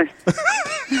anyone today?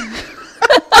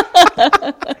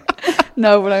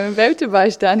 No, but I'm about to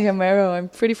bash Danny and Mero. I'm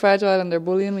pretty fragile and they're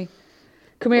bullying me.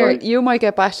 Come here, Right. you might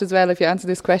get bashed as well if you answer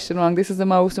this question wrong. This is the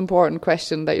most important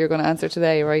question that you're going to answer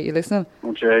today, right? You listening?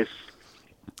 Oh, jeez.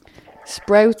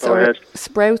 Sprouts Go ahead.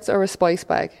 or a spice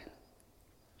bag?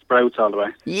 Sprouts all the way.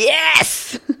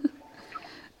 Yes!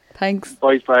 Thanks.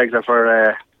 Spice bags are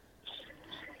for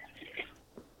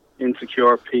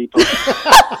insecure people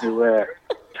who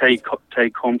take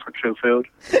comfort through food.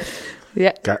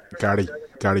 Yeah.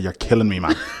 Gary, you're killing me,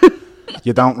 man.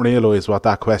 You don't realise what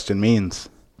that question means.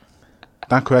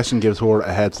 That question gives her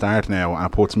a head start now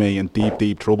and puts me in deep,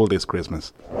 deep trouble this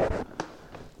Christmas.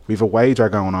 We've a wager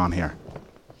going on here.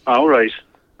 All right.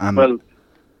 And, Well,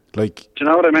 like, do you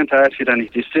know what I meant to ask you, Danny?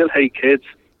 Do you still hate kids?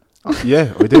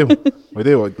 yeah, I do. I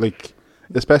do. Like,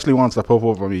 especially ones that pop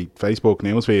up on my Facebook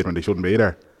newsfeed when they shouldn't be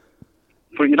there.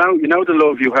 But you know the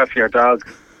love you have for your dog.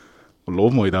 I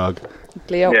love my dog.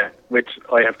 Cleo. Yeah, which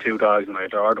I have 2 dogs and I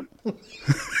adore them.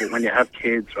 But when you have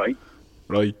kids, right,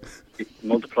 Right. you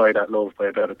multiply that love by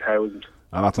about 1,000.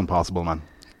 Oh, that's impossible, man.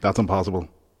 That's impossible.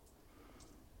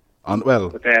 And, well,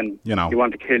 But then you know. you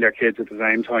want to kill your kids at the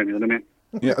same time, you know what I mean?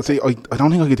 Yeah, see, I don't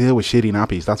think I could deal with shitty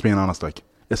nappies, that's being honest, like.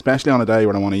 Especially on a day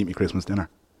when I want to eat my Christmas dinner.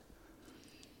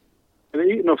 If you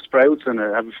eat enough sprouts and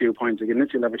have a few points of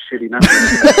Guinness, you'll have a shitty nap.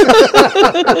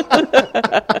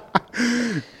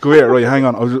 Go here, right, hang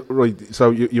on. Right,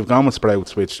 so you've gone with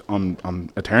Sprouts, which I'm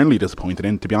eternally disappointed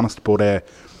in, to be honest. But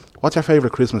what's your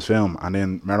favourite Christmas film? And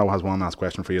then Mero has one last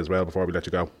question for you as well before we let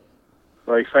you go.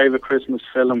 My favourite Christmas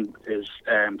film is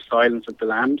Silence of the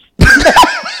Lambs.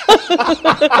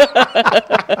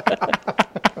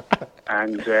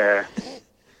 And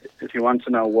if you want to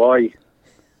know why,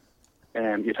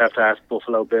 you'd have to ask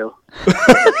Buffalo Bill.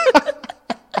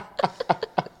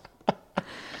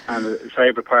 And the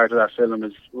favourite part of that film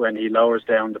is when he lowers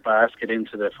down the basket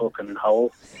into the fucking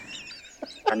hole.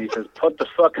 And he says, "Put the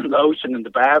fucking lotion in the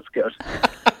basket."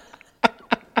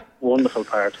 Wonderful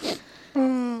part.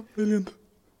 Brilliant.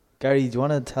 Gary, do you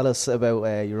want to tell us about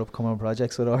your upcoming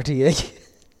projects with RTA?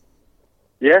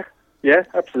 Yeah,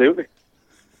 absolutely.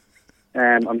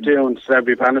 I'm doing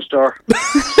Celebrity Bannister.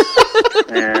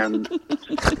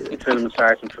 The film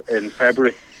starts in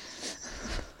February.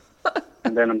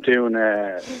 And then I'm doing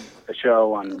a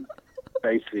show on,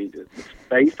 basically, it's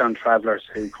based on travellers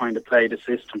who kind of play the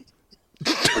system.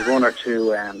 There's 1 or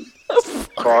 2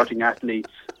 sporting athletes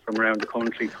from around the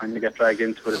country kind of get dragged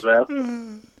into it as well.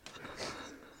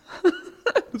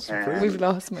 We've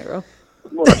lost Mero.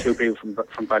 1 or 2 people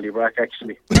from Ballybrack,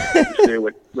 actually, to do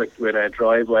with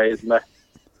driveways and that.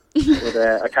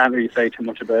 But I can't really say too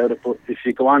much about it. But if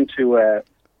you go on to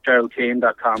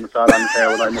GeraldKeane.com, it's all on there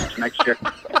when I'm up to next year.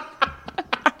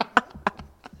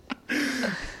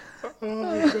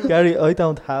 Gary, I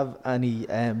don't have any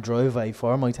driveway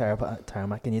for my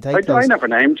tarmac. Can you take I those? never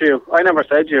named you. I never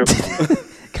said you.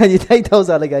 Can you take those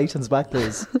allegations back,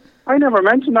 please? I never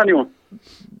mentioned anyone.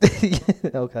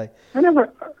 Okay. I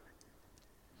never.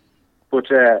 But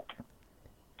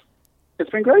it's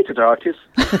been great to talk to you.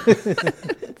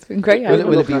 It's been great.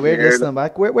 Will it be weird Hear listening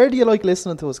back? Where do you like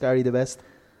listening to us, Gary, the best?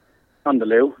 On the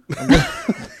loo.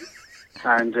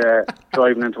 And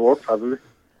driving into work, probably.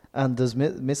 And does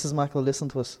Mrs. Mackle listen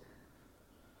to us?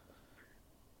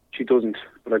 She doesn't,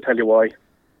 but I'll tell you why.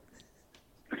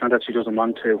 It's not that she doesn't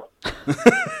want to.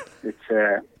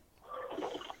 It's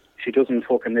she doesn't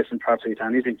fucking listen properly to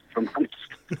anything, from honest.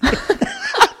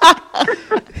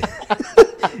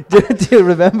 do you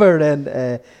remember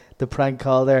then the prank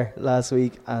call there last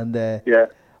week? And Yeah.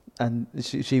 and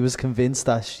she was convinced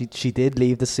that she did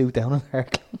leave the suit down in her.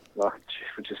 Oh, gee,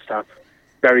 would you stop?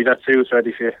 Gary, that suit's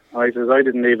ready for you. I says, I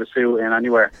didn't leave a suit in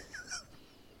anywhere.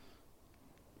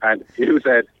 And you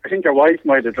said, I think your wife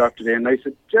might have dropped it in. I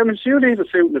said, Jim, did you leave a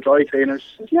suit in the dry cleaner? She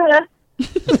said, yeah.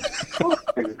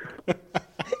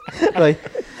 Right.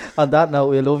 On that note,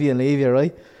 we love you and leave you,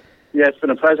 right? Yeah, it's been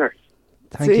a pleasure.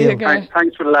 Thank See you. you again.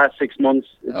 Thanks for the last 6 months.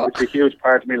 It's a huge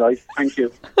part of my life. Thank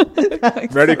you.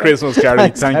 Merry Christmas, Gary.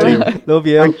 Thanks, Thank Gary. you. Love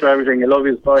you. Thanks for everything. I love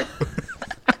you. Bye.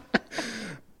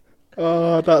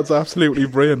 that's absolutely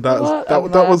brilliant. That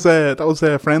was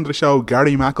a friend of the show,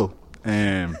 Gary Mackle.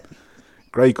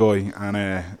 Great guy, and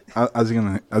as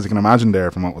you can imagine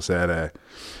there from what was said,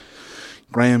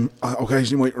 Graham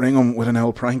occasionally might ring him with an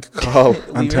old prank call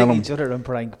and tell him. We each other in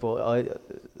prank, but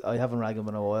I haven't rang him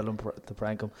in a while to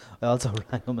prank him. I also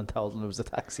rang him and told him there was a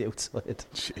taxi outside.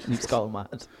 He was going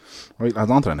mad. Right,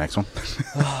 lads, on to the next one.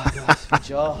 Oh God, my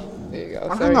jaw. There you go.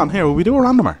 Oh, hang on, here, will we do a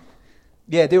randomer?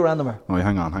 Yeah, do a randomer. Right,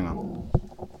 hang on.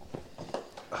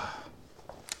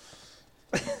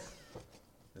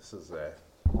 This is.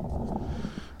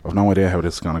 I've no idea how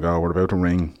this is going to go. We're about to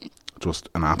ring just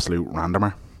an absolute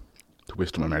randomer to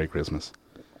wish them a Merry Christmas.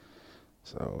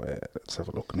 So let's have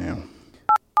a look now.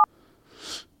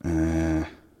 How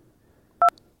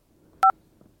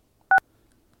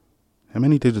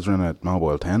many digits are in a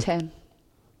mobile? 10? 10.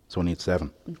 So we need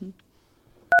 7. Mm-hmm.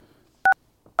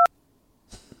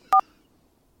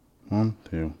 1,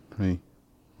 2, 3,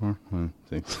 4, 5,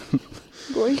 6.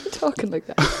 Why are you talking like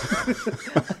that?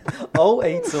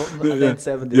 8 something and then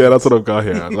 7 digits. Yeah, that's what I've got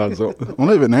here. I'm a little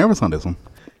bit nervous on this one.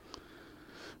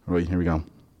 Right, here we go.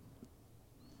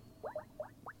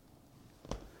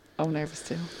 I'm nervous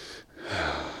too.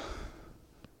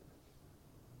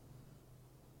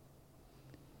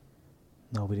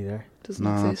 Nobody there. Doesn't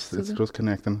No, exist. it's does it? just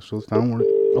connecting. It's just, don't worry.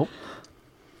 Oh.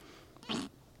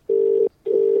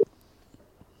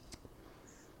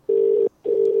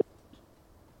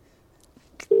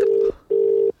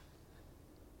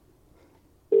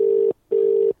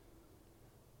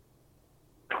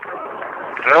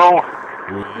 Hello?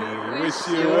 We wish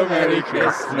you a Merry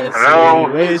Christmas. Hello?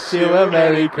 We wish you a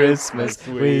Merry Christmas.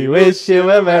 We wish you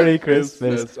a Merry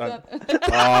Christmas. I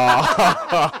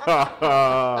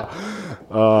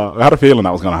had a feeling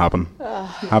that was going to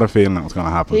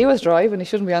happen. He was driving. He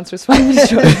shouldn't be answering his phone when he's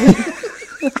driving.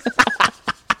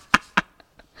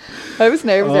 I was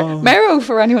nervous there. Mero,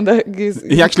 for anyone that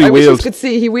He actually I wish wheeled. you could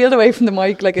see. He wheeled away from the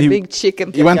mic like a big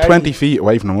chicken. He went 20 feet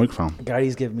away from the microphone.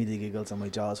 Gary's giving me the giggles and my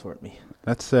jaw's hurt me.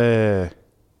 Let's okay,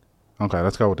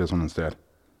 let's go with this one instead.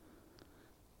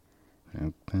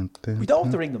 We don't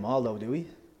have to ring them all though, do we?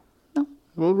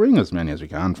 We'll ring as many as we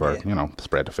can for, to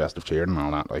spread the festive cheer and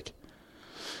all that, like.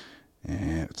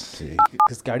 Let's see.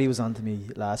 Because Gary was on to me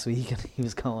last week and he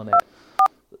was calling it,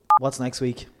 what's next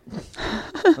week?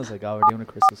 I was like, we're doing a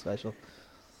Christmas special.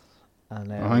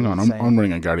 And hang on, I'm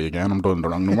ringing Gary again. I'm doing the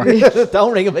wrong number.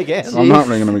 Don't ring him again. I'm not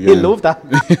ringing him again. He'll love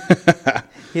that.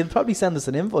 He'll probably send us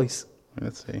an invoice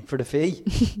Let's see. for the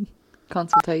fee.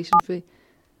 Consultation fee.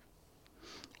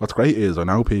 What's great is I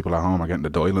know people at home are getting the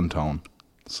dialing tone.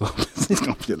 So this is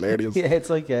going to be hilarious. Yeah, it's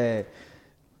like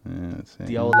Let's see.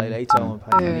 the old Late Late Show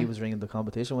when he was ringing the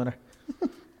competition winner.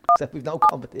 Except we've no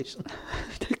competition.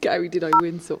 Gary, did I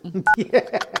win something?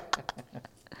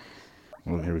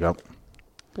 Well, here we go.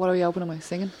 What are we opening? Am I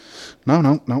singing? No,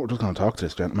 we're just going to talk to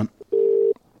this gentleman.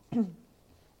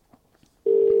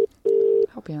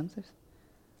 Hope he answers.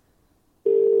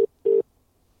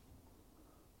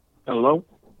 Hello?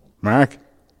 Mark,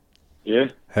 Yeah?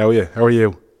 how are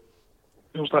you?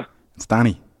 Who's that? It's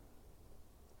Danny.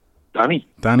 Danny?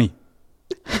 Danny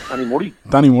Murray?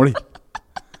 Murray.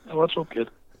 Oh, what's up, kid?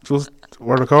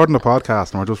 We're recording a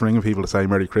podcast and we're just ringing people to say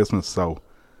Merry Christmas, so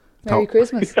Merry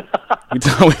Christmas. we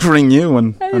thought we'd ring you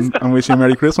and wish you a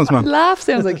Merry Christmas, man. Laugh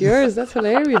sounds like yours. That's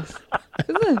hilarious.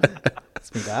 Isn't it?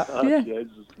 It's me that. Yeah. Yeah,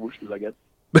 it's as much as I get.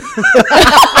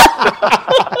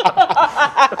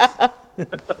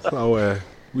 So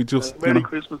we just, Merry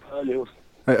Christmas to all you.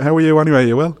 how are you anyway?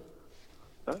 You well?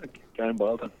 Game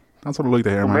ball then. That's what I like to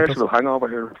hear, I'm man. merciful hangover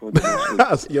here.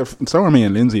 So are me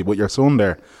and Lindsay, but your son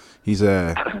there, he's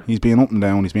been up and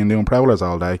down. He's been doing prowlers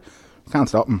all day. Can't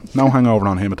stop him. No hangover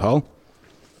on him at all.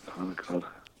 Oh, God.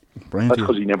 Brilliant. That's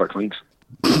because he never drinks.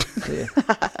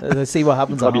 Let's see what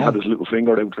happens at Probably had home. his little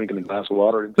finger out drinking a glass of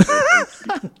water.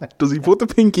 Does he put the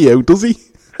pinky out, does he?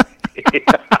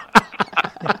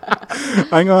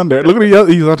 Hang on there. Look at him.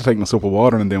 He's not taking a sip of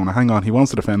water and doing it. Hang on. He wants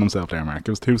to defend himself there, Mark. It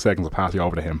was 2 seconds. I'll pass you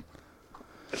over to him.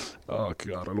 Oh,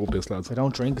 God. I love this, lads. I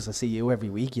don't drink because I see you every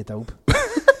week, you dope.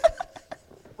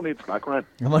 I need snack, man.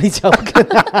 I'm only joking.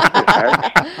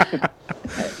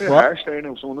 Harsh there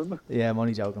now, son, isn't it? Yeah, I'm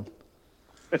only joking.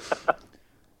 This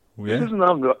Yeah. isn't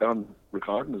on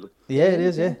recording, is it? Yeah, it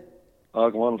is, yeah.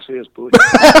 Oh, come on, I'll see his boy.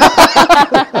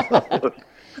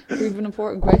 We have an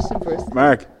important question first.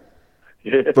 Mark,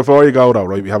 Yeah. before you go, though,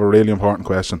 right, we have a really important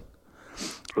question.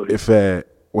 Right. If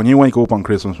when you wake up on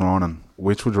Christmas morning,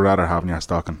 which would you rather have in your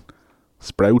stocking?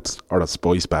 Sprouts or a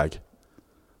spice bag?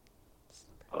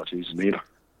 Oh, Jesus, neither.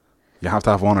 You have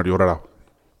to have one or the other, though.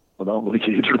 I don't like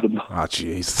either of them. Ah,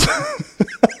 jeez.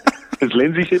 Is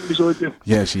Lindsay sitting beside you?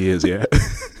 Yeah, she is. Yeah.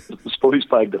 Spice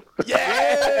bag them.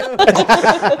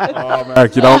 Oh,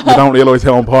 Mark, you don't realise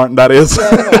how important that is.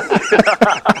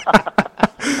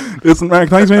 Listen, Mark,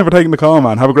 thanks man for taking the call,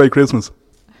 man. Have a great Christmas.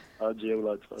 Adieu,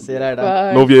 lads. See you later.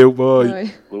 Bye. Love you.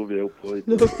 Bye. Love you. Bye.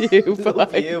 Love you.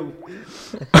 Bye. You.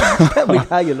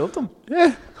 You loved him.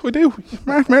 Yeah, we do.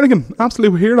 Mark Merrigan,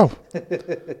 absolute hero.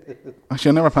 Actually,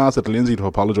 I never passed it to Lindsay to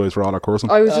apologise for all her cursing.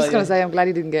 I was just going to say, I'm glad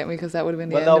he didn't get me because that would have been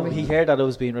the end of me. He heard that it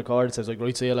was being recorded, so I was like,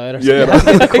 right, see you later. Yeah,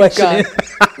 The question.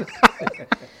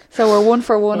 So we're 1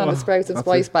 for 1 on the Sprouts and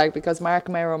Spice bag because Mark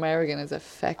Mero Merrigan is a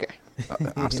fecker.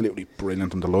 Absolutely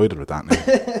brilliant. I'm delighted with that now.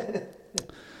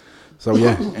 So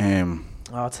yeah,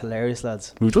 Oh, it's hilarious,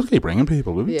 lads. we just keep bringing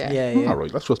people, will we? Yeah. Yeah. All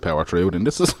right, let's just power through. And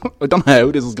this is, I don't know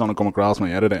how this is going to come across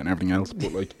my edit and everything else,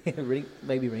 but like,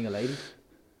 Maybe ring a lady.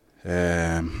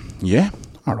 yeah.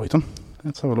 All right then.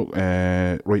 Let's have a look.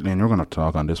 Right, Lynn, you're going to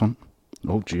talk on this one.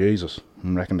 Oh Jesus, I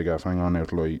reckon the gaff. Hang on now,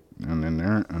 till and then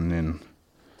there, and then.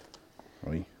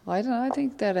 Right. I don't know. I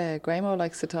think that Grahamo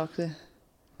likes to talk to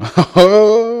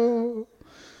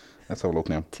Let's have a look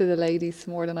now. the ladies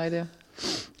more than I do.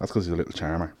 That's because he's a little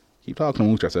charmer. Keep talking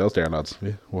amongst yourselves there, lads.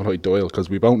 Yeah. What I dial, because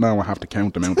we both now have to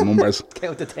count the amount of numbers.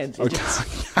 Count to 10 I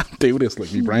digits. can't do this.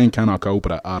 Like, my brain cannot cope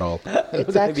with it at all. It's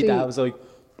Maybe Dad actually was like,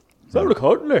 is that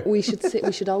recording there? we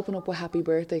should open up with happy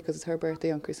birthday because it's her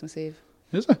birthday on Christmas Eve.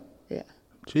 Is it? Yeah.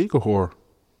 Chico whore.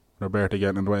 Her birthday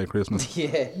getting in the way of Christmas.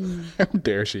 Yeah. How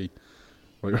dare she?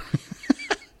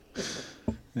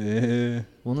 Yeah.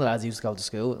 One of the lads used to go to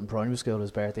school, in primary school,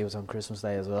 his birthday was on Christmas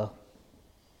Day as well.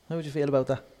 How would you feel about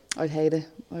that? I'd hate it.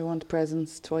 I want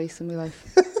presents twice in my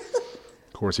life.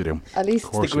 Of course you do. At least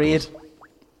Of course The greed. you do.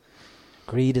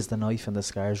 Greed is the knife and the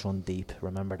scars run deep.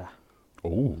 Remember that.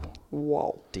 Oh.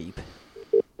 whoa. Deep.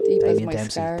 Deep as Damien my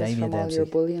Dempsey, scars Damien from all Dempsey. your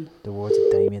bullying. The words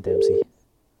of Damien Dempsey.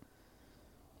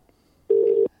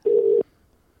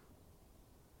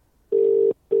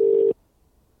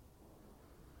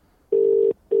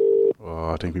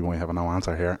 Oh, I think we might have a no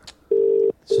answer here.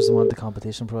 She doesn't want the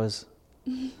competition prize.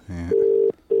 Yeah.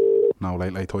 No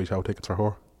late toy show tickets for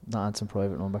her. Not answering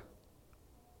private number.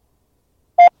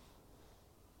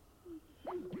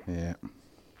 Yeah.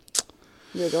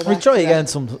 We'll go We'll back try to again that.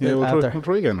 some Yeah, we'll after.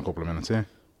 try again in a couple of minutes, yeah.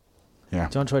 Yeah.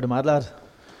 Do you want to try the Mad Lad?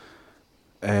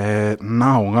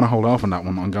 No, I'm going to hold off on that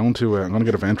one. I'm going to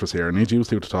get adventurous here. I need you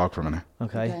two to talk for a minute.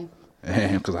 Okay.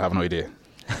 Because I have an idea.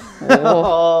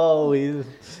 Oh, you're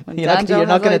When not Dan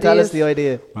going to has tell us ideas. the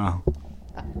idea. Wow.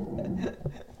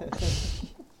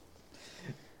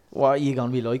 What are you going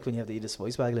to be like when you have to eat a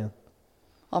spice bag, Lynn?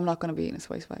 I'm not going to be eating a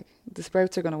spice bag. The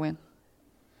Sprouts are going to win.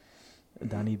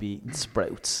 Danny be eating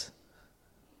sprouts.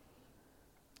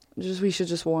 We should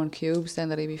just warn Cubes then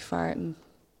that he'd be farting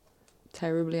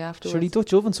terribly afterwards. Should he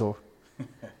Dutch oven sore?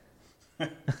 No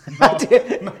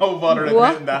bother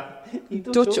admitting that.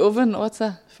 Dutch oven? What's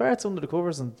that? Farts under the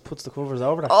covers and puts the covers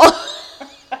over that. Oh,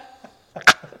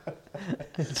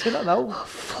 Do you not know?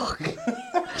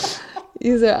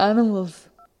 these are animals.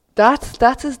 That's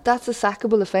a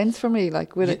sackable offence for me.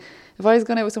 Like with it, if I was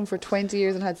going out with someone for 20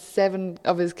 years and had 7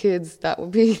 of his kids, that'd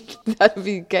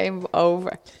be game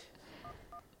over.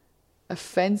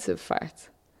 Offensive farts.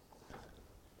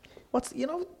 What's the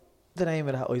name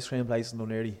of that ice cream place in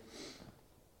Dunleary?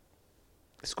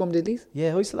 Scrum diddlies.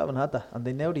 Yeah, I still haven't had that,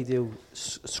 and now they do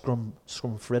scrum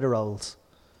fritter rolls,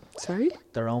 Sorry.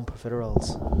 their own fritter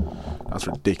rolls. That's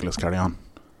ridiculous. Carry on.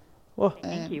 What?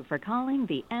 Thank you for calling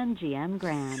the MGM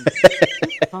Grand.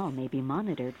 This call may be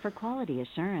monitored for quality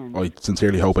assurance. I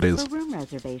sincerely hope it is. For room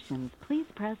reservations, please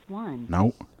press 1.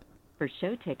 No. For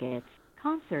show tickets,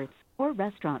 concerts, or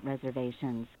restaurant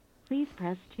reservations, please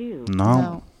press 2.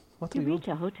 No. What To do we reach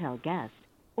do? a hotel guest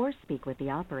or speak with the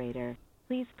operator,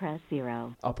 please press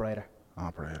 0. Operator.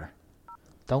 Operator.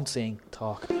 Don't sing,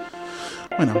 talk.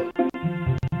 I know.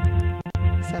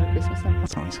 Is that a Christmas song?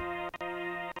 That's nice.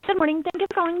 Good morning. Thank you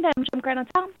for calling the MGM Grand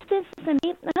Hotel. This is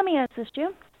Cindy. How may I assist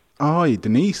you? Hi,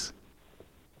 Denise.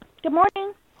 Good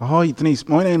morning. Hi, Denise.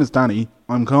 My name is Danny.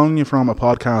 I'm calling you from a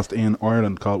podcast in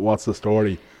Ireland called What's the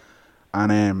Story?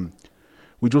 And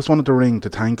we just wanted to ring to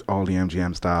thank all the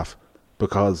MGM staff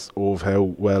because of how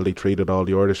well they treated all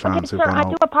the Irish Okay, fans sir, who've I gone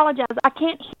do out. apologize. I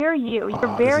can't hear you. You're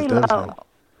Oh, very this is low.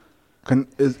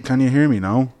 devastating. Can you hear me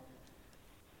now?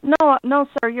 No,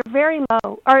 sir. You're very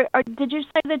low. Did you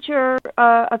say that you're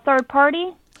a third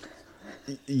party?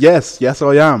 Yes,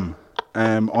 I am.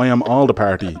 I am all the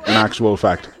party, in actual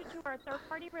fact. You are a third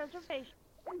party reservation.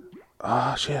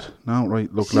 Ah, shit. No,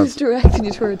 right, look, She's lads. directing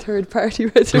you to her third-party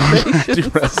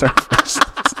reservation.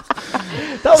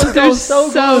 That was They're so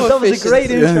good. so That was a great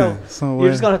efficient. intro. Yeah, so, You're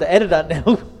just going to have to edit that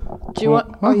now. Do you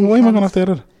want? Why am I going to have to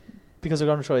edit? Because we're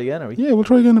going to try again, are we? Yeah, we'll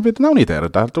try again a bit. No need to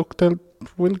edit that. Look, don't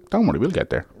worry, we'll get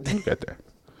there.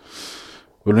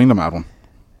 We'll ring them out one.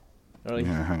 All right.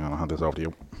 Yeah, hang on, I'll hand this over to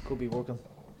you. Could be working.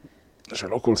 Sure,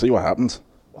 look, we'll see what happens.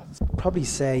 Probably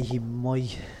say he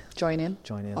might Join in.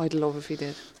 join in. I'd love if he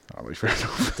did. All right, fair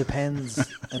enough. Depends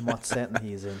on what setting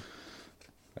he's in.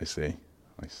 I see.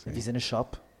 If he's in a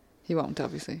shop, He won't,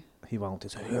 obviously. he won't.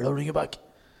 It's here, I'll ring you back.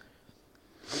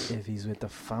 If he's with the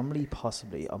family,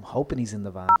 possibly. I'm hoping he's in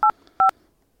the van.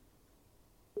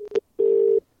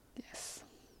 Yes.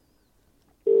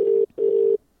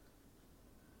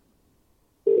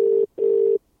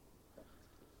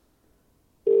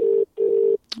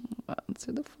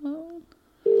 Answer the phone.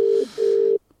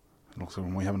 Looks like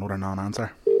we might have another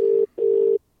non-answer.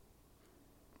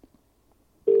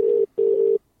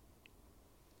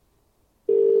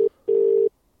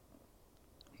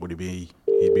 Would he'd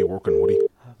be working, would he?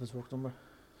 Have his work number.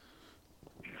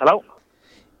 Hello?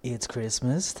 It's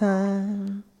Christmas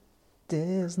time.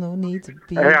 There's no need to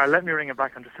be. Yeah, let me ring him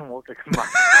back. I'm just in work. I come back.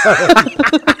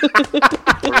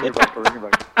 I'll ring you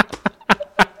back.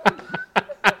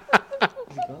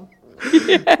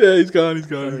 Yeah, he's gone.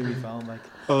 Sorry, phone back.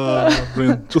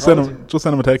 Brilliant. Just send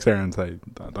him a text there and say,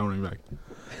 don't ring back.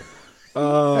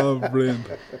 Oh, brilliant.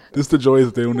 This is the joys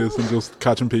of doing this and just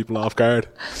catching people off guard.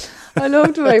 I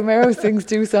loved the way Mero sings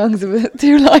two lines of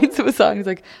a song. He's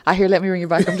like, here, let me ring you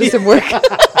back. I'm just in work.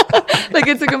 Like,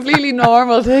 it's a completely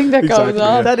normal thing that Exactly, goes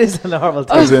on. yeah. That is a normal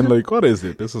thing. As in, like, what is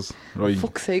it? This is, right.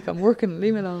 Fuck's sake, I'm working.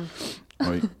 Leave me alone.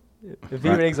 Right. If he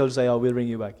rings, I'll just say, we'll ring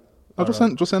you back. I'll just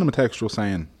send him a text just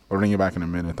saying, I'll ring you back in a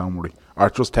minute, don't worry. Or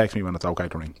just text me when it's okay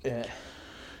to ring. Yeah.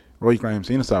 Right, Graham,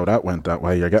 seeing as how that went that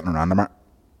way, you're getting a randomer.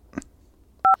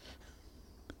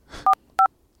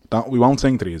 We won't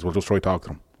sing to these, we'll just try to talk to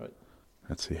them. Right.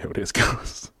 Let's see how this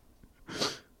goes.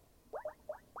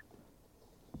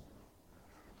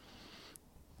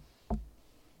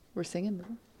 We're singing, isn't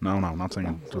it? No, not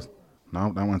singing.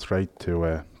 That went straight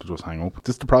to just hang up.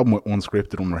 This is the problem with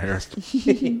unscripted, unrehearsed.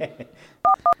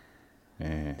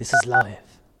 This is live.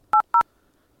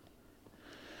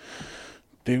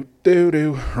 Do.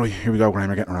 Right, here we go, Graham,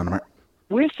 you're getting a randomer.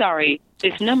 We're sorry.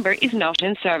 This number is not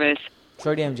in service.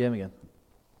 Try the MGM again.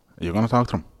 Are you going to talk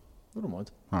to him? I don't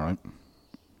mind. All right.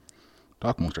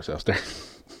 Talk amongst yourselves there.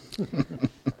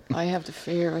 I have the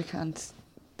fear. I can't.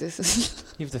 This is.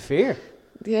 You have the fear?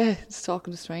 Yeah, it's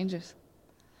talking to strangers.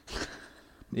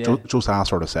 Yeah. Just ask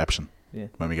for deception. Yeah.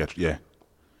 When we get, yeah.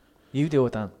 You do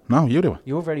it, Dan. No, you do it.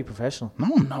 You were very professional.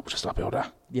 No, just stop about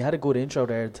that. You had a good intro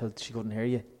there until she couldn't hear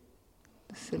you.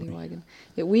 The silly wagon.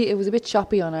 It was a bit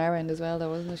choppy on our end as well,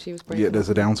 though, wasn't it? She was breaking. Yeah, there's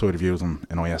a downside of using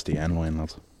an ISDN line,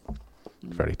 lads.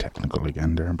 Very technical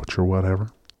again there, but sure, whatever.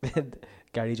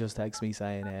 Gary just texted me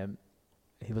saying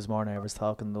he was more nervous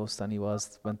talking to us than he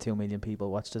was when 2 million people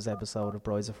watched his episode of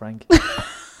Brides of Frank.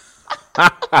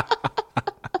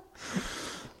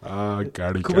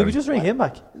 Gary. Could we just ring him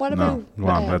back? What about? No,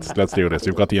 come on, let's do this.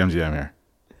 We've got the MGM here.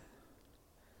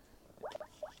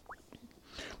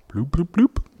 Bloop, bloop,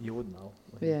 bloop. You wouldn't know.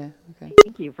 Yeah, okay.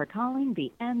 Thank you for calling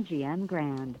the MGM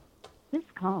Grand. This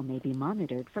call may be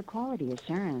monitored for quality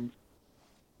assurance.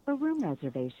 For room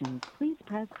reservations, please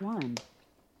press 1.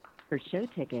 For show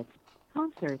tickets,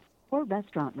 concerts, or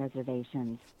restaurant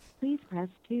reservations, please press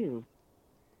 2.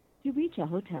 To reach a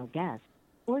hotel guest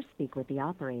or speak with the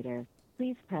operator,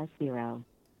 please press 0.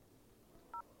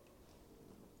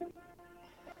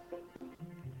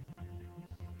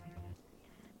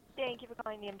 Thank you for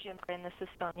calling the MGM Grand. This is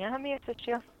Sonia. How may I assist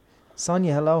you?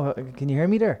 Sonia, hello. Can you hear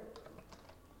me there?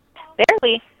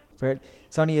 Barely.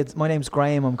 Sonia, my name's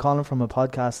Graham. I'm calling from a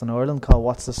podcast in Ireland called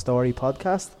What's the Story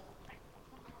podcast.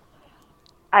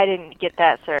 I didn't get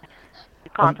that, sir.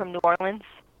 You calling from New Orleans?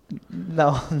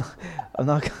 No, I'm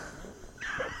not.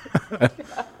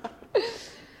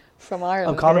 From Ireland.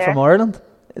 I'm calling from Ireland,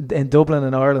 in Dublin,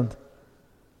 in Ireland.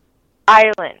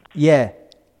 Ireland. Yeah.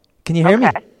 Can you hear me?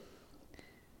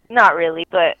 Not really,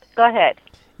 but go ahead.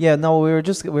 Yeah, no, we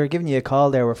were giving you a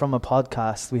call there. We're from a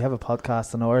podcast. We have a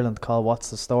podcast in Ireland called What's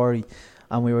the Story,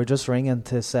 and we were just ringing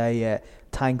to say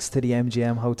thanks to the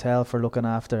MGM Hotel for looking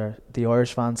after the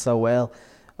Irish fans so well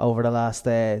over the last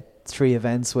 3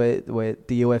 events with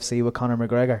the UFC with Conor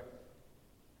McGregor.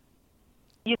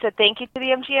 You said thank you to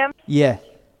the MGM? Yeah.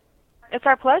 It's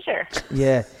our pleasure.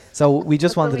 Yeah. So we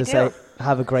just wanted to say do.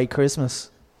 have a great Christmas.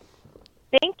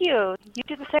 Thank you. You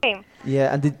do the same.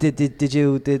 Yeah, and did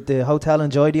the hotel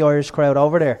enjoy the Irish crowd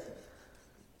over there?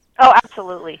 Oh,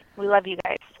 absolutely. We love you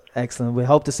guys. Excellent. We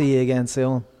hope to see you again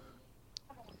soon.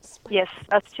 Yes,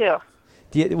 us too.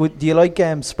 Do you like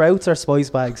Sprouts or Spice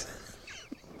Bags?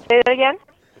 Say that again?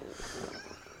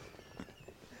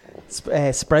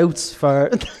 Sprouts for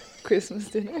Christmas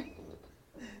dinner.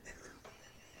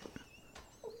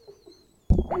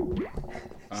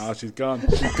 Ah, she's gone.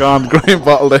 She's gone. Graham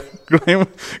bottled it. Graham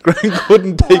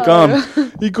couldn't take on.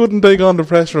 He couldn't take on the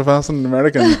pressure of asking an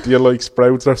American, do you like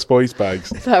Sprouts or spice bags?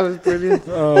 That was brilliant.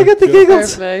 I got the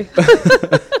giggles. Fair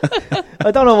play.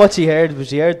 I don't know what she heard, but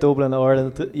she heard Dublin,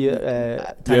 Ireland.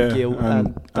 Thank you,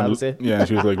 and that was it. Yeah,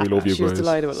 she was like, "We love you She was guys."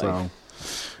 delighted with life.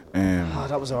 Oh,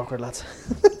 that was awkward, lads.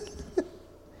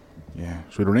 Yeah,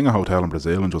 should we ring a hotel in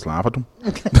Brazil and just laugh at them?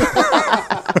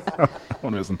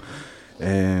 One isn't.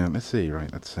 Let's see.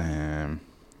 Right, let's try.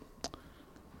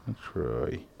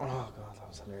 Oh god, that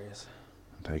was hilarious.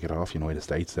 Take it off United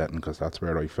States setting because that's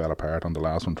where I fell apart on the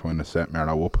last one trying to set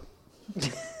Merlo up.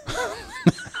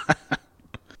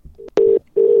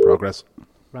 Progress.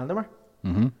 Randomer?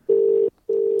 Mm-hmm.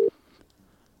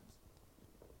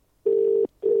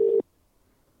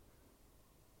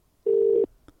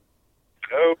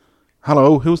 Hello?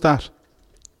 Hello, who's that?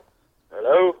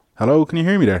 Hello? Hello, can you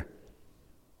hear me there?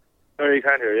 Sorry, you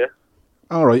can't hear you.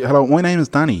 Alright, hello, my name is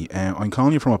Danny. I'm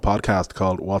calling you from a podcast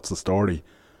called What's the Story?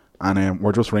 And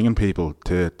we're just ringing people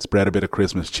to spread a bit of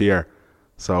Christmas cheer.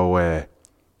 So,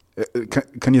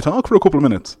 can you talk for a couple of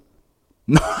minutes?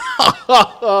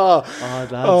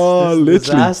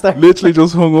 Literally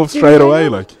just hung up straight away,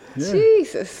 like. Yeah.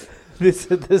 Jesus. This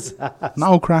is a disaster.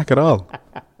 No crack at all.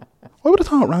 I would have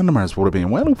thought randomers would have been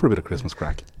well up for a bit of Christmas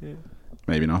crack. Yeah.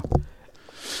 Maybe not.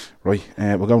 Right,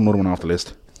 we'll go another one off the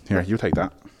list. Here, you take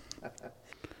that.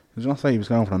 Did you not say he was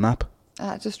going for a nap?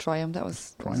 Just try him. That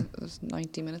was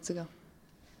 90 minutes ago.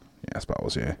 Yeah, I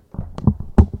suppose, yeah.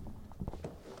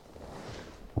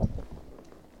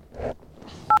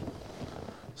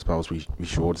 Suppose we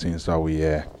should, seeing as though we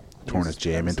turn his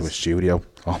gym into a studio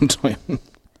all the time.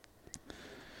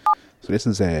 So this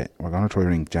is, we're going to try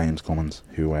ring James Cummins,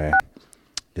 who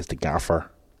is the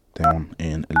gaffer down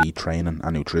in Elite Training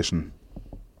and Nutrition,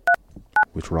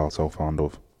 which we're all so fond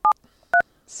of.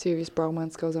 Serious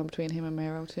bromance goes on between him and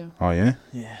Mero too. Oh yeah?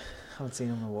 Yeah, haven't seen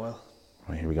him in a while.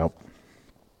 Right, here we go.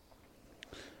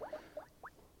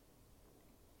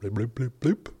 Bloop, bloop, bloop,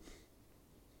 bloop.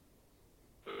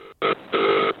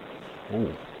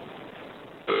 Oh.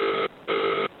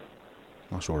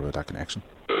 Not sure about that connection.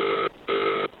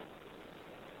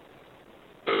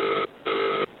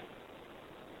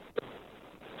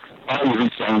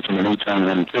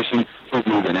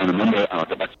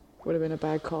 Would have been a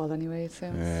bad call anyway, it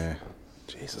sounds. Yeah.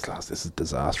 Jesus, lads, this is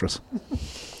disastrous.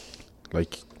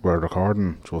 Like, we're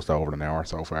recording just over an hour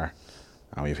so far,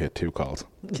 and we've hit 2 calls.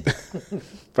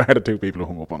 By the 2 people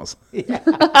who hung up on us. Yeah.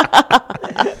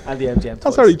 And the MGM.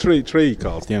 Oh, sorry, 3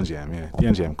 calls. The MGM, yeah. The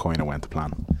MGM kind of went to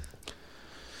plan.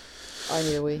 I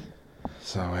need a wee.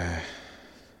 So,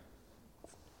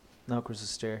 no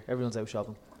Christmas cheer. Everyone's out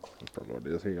shopping. That's probably what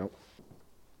it is. Here you go.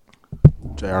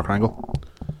 J.R. Krangle.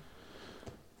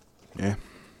 Yeah.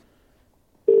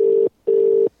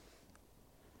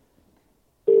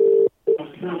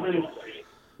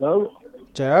 Hello?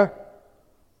 JR?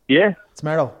 Yeah? It's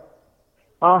Merlo.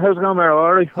 Oh, how's it going, Merlo?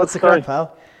 Alright. What's the crack,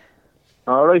 pal?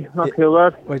 Alright, not too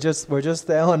bad. We're just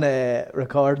down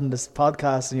recording this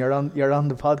podcast, and you're on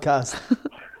the podcast.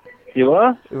 You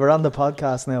are? We're on the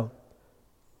podcast now.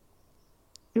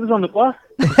 He was on the what?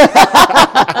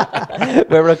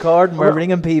 We're recording. We're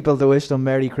ringing people to wish them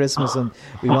Merry Christmas, and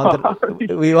we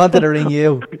wanted to ring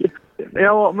you.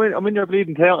 Yeah, well, I'm in your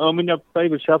bleeding town. I'm in your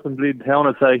favourite shop in bleeding town,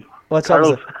 I'd say. What shop is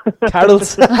it?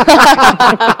 Carol's.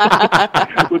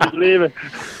 Would you believe it?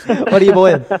 What are you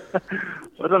buying?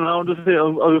 I don't know.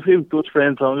 I have a few Dutch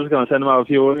friends, so I'm just going to send them out a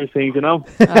few other things, you know.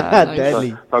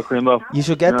 Deadly. You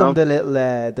should get them the little.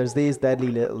 There's these deadly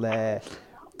little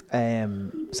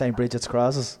St. Bridget's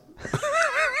crosses.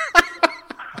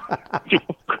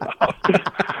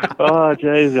 Oh,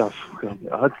 Jesus.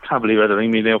 I can't believe they're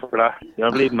ringing me now for that.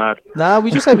 You're bleeding mad. Nah, we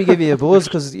just had to give you a buzz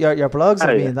because your blogs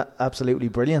have been absolutely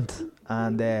brilliant.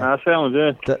 And sounds,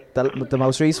 yeah. the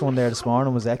most recent one there this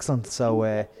morning was excellent.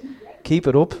 So keep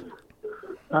it up.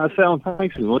 Sounds,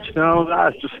 thanks very much. You know,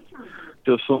 that's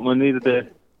just something I needed to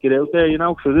get out there, you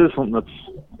know, because it is something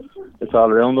it's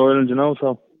all around Ireland, you know,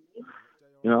 so,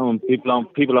 you know, and people don't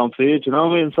see it, you know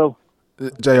what I mean, so.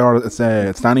 JR, it's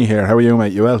Danny here. How are you,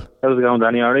 mate? You well? How's it going,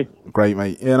 Danny? Alright? Great,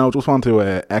 mate. You know, just want to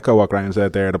echo what Graham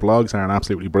said there. The blogs are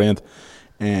absolutely brilliant.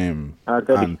 And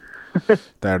they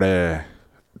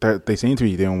seem to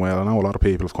be doing well. I know a lot of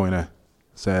people have kind of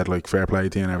said, like, fair play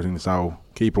to you and everything, so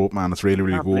keep up, man. It's really,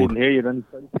 really good. I hear you then.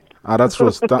 That's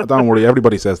just, don't worry,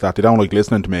 everybody says that. They don't like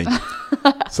listening to me.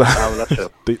 So, well, that's true.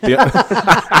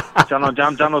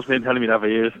 Jono's been telling me that for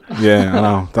years. Yeah, I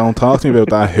know. Don't talk to me about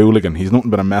that hooligan. He's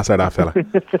nothing but a messer, that fella.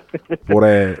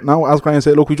 But no, as Graham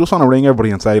said, look, we just want to ring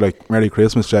everybody and say, like, Merry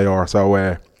Christmas, JR. So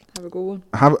Have a good one.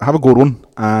 Have a good one.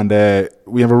 And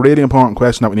we have a really important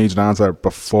question that we need you to answer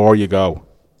before you go.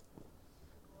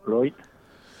 Right.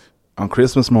 On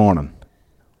Christmas morning,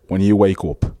 when you wake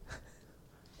up,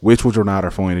 which would you rather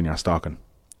find in your stocking?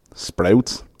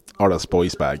 Sprouts or a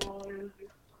spice bag?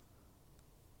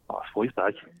 Oh, spice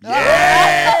bag.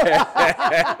 Yeah!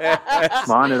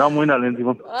 Man, I don't win that Lindsay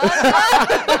one.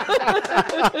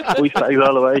 Spice bag's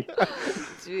all the way.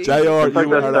 JR, you are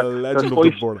a legend of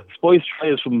the board. Spice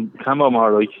tray is from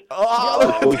Camomar, like.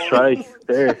 Oh! Spice tray.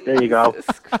 There you go.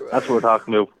 That's what we're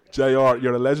talking about. JR,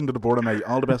 you're a legend of the board, mate.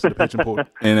 All the best of the pitch and putt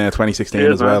in 2016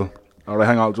 Cheers, as well. Man. All right,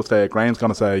 hang on. Just Graham's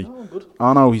going to say...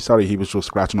 Oh, no, he's sorry. He was just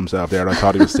scratching himself there. I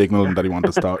thought he was signalling that he wanted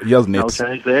to start. He has nits. No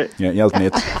change there. Yeah, he has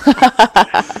nits.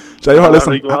 JR,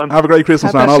 listen, have a great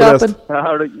Christmas, man. All the best.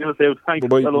 All right, you too. Thanks.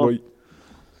 Bye-bye.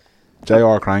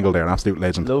 JR Crangle there, an absolute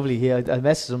legend. Lovely. I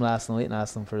messaged him last night and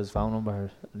asked him for his phone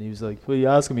number, and he was like, "Were you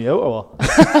asking me out or what?"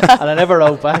 And I never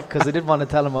wrote back because I didn't want to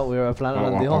tell him what we were planning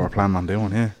on doing. What we're planning on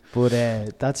doing, yeah.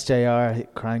 But that's JR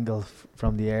Crangle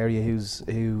from the area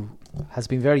who has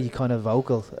been very kind of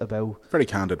vocal about... Very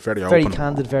candid, very open. Very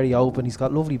candid, very open. He's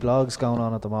got lovely blogs going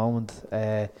on at the moment.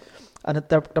 And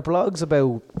they're blogs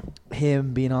about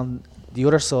him being on the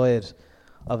other side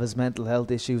of his mental health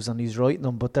issues, and he's writing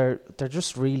them, but they're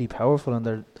just really powerful, and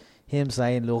they're him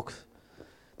saying, look,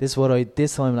 this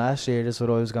time last year, this is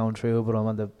what I was going through, but I'm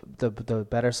on the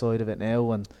better side of it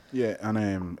now. And yeah,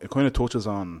 and it kind of touches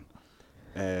on,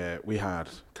 we had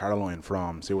Caroline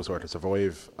from Suicide to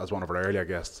Survive as one of our earlier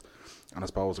guests, and I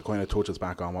suppose it kind of touches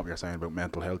back on what you're saying about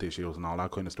mental health issues and all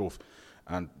that kind of stuff.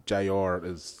 And JR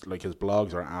is, like, his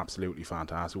blogs are absolutely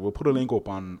fantastic. We'll put a link up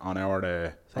on our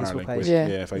Facebook page.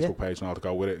 Facebook page and all to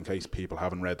go with it in case people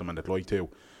haven't read them and they'd like to.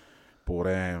 But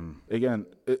again,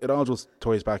 it all just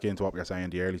ties back into what we were saying in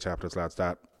the early chapters, lads,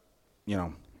 that, you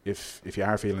know, if you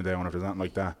are feeling down, if there's anything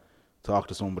like that, talk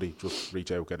to somebody, just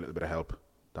reach out, get a little bit of help.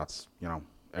 That's, you know,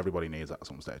 everybody needs that at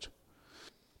some stage.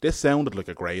 This sounded like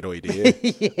a great idea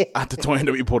at the time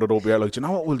that we put it up. We were like, do you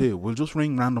know what we'll do? We'll just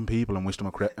ring random people and wish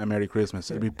them a Merry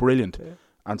Christmas. It'll be brilliant. Yeah.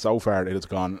 And so far, it has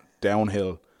gone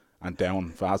downhill and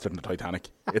down faster than the Titanic.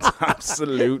 It's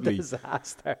absolutely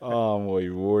disaster. Oh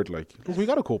my word! Like, we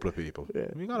got a couple of people. Yeah.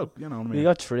 We got you know what I mean. We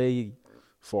got 3,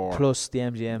 4 plus the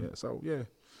MGM. Yeah, so yeah,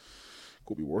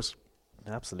 could be worse.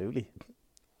 Absolutely.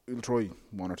 We'll try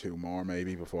 1 or 2 more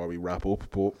maybe before we wrap up.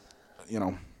 But you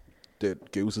know, the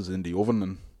goose is in the oven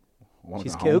and.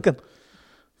 She's cooking.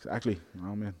 Exactly.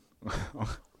 Oh man,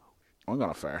 I'm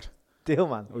gonna fart. Do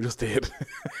man. I just did.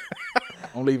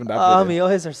 I'm leaving that. Oh, my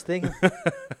eyes are stinging.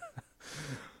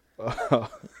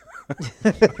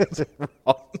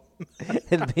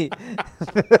 It'll be.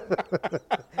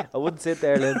 I wouldn't sit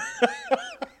there, Lynn.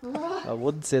 I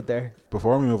wouldn't sit there.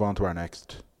 Before we move on to our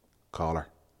next caller,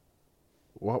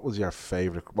 what was your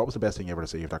favourite? What was the best thing you ever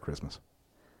received at Christmas?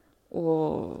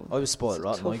 Oh, I was spoiled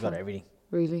rotten. I got everything.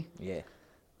 Really? Yeah.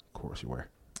 Of course you were.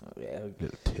 Oh, yeah.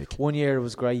 Little tick. One year it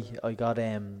was great. I got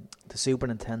the Super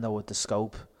Nintendo with the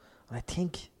scope. And I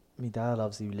think my dad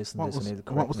obviously listened to this.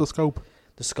 What was the scope?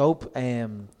 The scope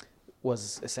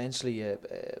was essentially a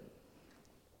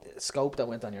scope that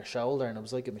went on your shoulder, and it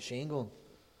was like a machine gun.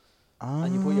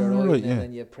 And you put your eye in, and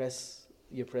then you press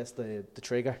the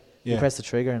trigger. Yeah. You press the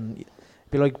trigger, and it'd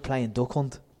be like playing Duck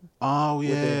Hunt. Oh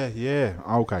yeah.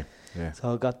 Okay. Yeah.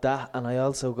 So I got that, and I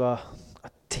also got, I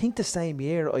think the same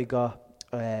year I got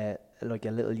like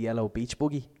a little yellow beach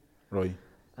buggy. Right.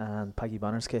 And Peggy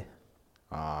Bonner's kit.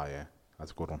 Ah, yeah.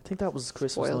 That's a good one. I think that was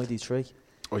Christmas '93.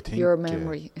 I think your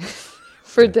memory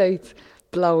for dates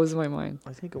blows my mind.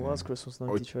 I think it was Christmas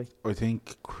 '93. I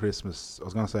think Christmas, I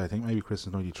was going to say, I think maybe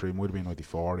Christmas '93, might have been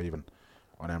 '94 even.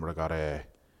 I remember I got a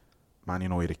Man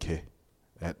United kit.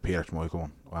 Peter Schmeichel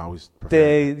one. I always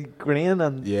the green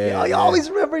and I always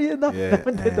remember you in that. Yeah,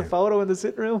 did the photo in the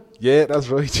sitting room. Yeah, that's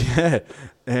right.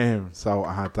 Yeah. So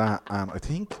I had that, and I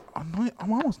think I'm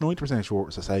almost 90% sure it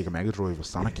was a Sega Mega Drive with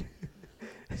Sonic.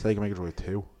 Sega Mega Drive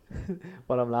 2.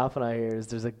 What I'm laughing at here is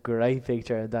there's a great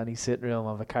picture in Danny's sitting room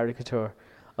of a caricature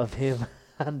of him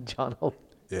and John Hope.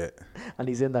 Yeah. And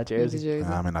he's in that jersey.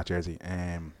 I'm in that jersey.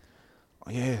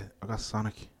 Yeah, I got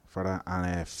Sonic for that, and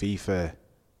FIFA.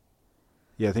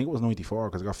 Yeah, I think it was '94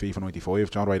 because I got FIFA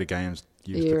 '95. John Wright games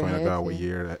used to kind of go a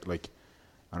year. Like,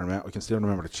 I can still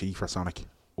remember the cheat for Sonic: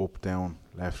 up, down,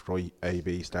 left, right, A,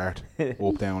 B, start.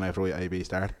 Up, down, left, right, A, B,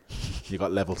 start. You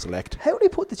got level select. How do they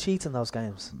put the cheats in those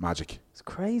games? Magic. It's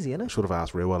crazy, isn't it? I should have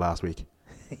asked Rua last week.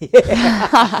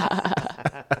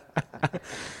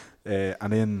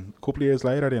 And then a couple of years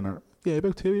later,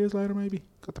 about 2 years later maybe,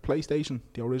 got the PlayStation,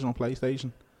 the original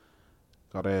PlayStation.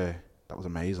 That was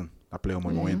amazing. That blew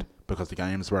my mind because the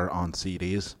games were on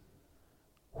CDs.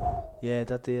 Yeah,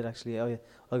 that did actually. Oh yeah,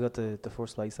 I got the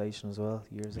first PlayStation as well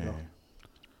years ago.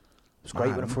 It was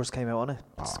great when it first came out on it.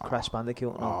 It's Crash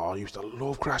Bandicoot. I used to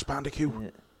love Crash Bandicoot. Yeah.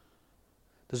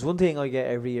 There's one thing I get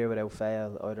every year without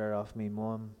fail, either off my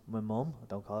mum, I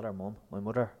don't call her mum, my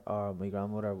mother or my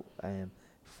grandmother,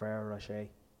 Ferrero Rocher.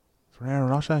 Ferrero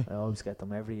Rocher? I always get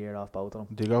them every year off both of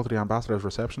them. Do you go to the ambassador's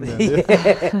reception then?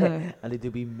 Yeah. And they do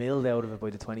be milled out of it by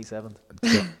the 27th.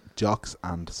 Jocks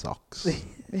and socks.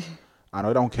 And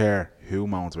I don't care who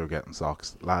moans about getting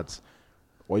socks. Lads,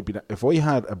 if I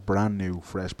had a brand new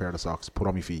fresh pair of socks put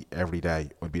on my feet every day,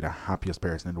 I'd be the happiest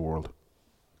person in the world.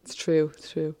 It's true.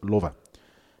 Love it.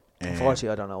 Unfortunately,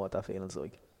 I don't know what that feeling's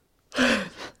like.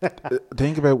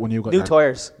 Think about when you got new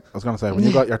tyres. I was going to say, when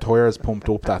you got your tyres pumped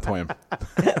up that time.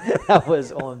 That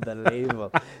was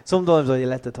unbelievable. Sometimes I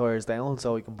let the tyres down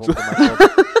so I can pump them back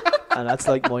up. And that's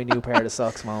like my new pair of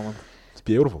socks moment. It's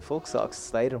beautiful. Fuck socks,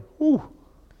 stay them. Ooh.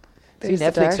 See,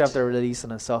 Netflix are after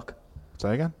releasing a sock.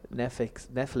 Say again?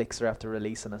 Netflix are after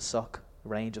releasing a sock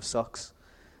range of socks,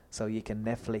 so you can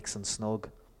Netflix and snug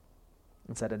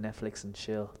instead of Netflix and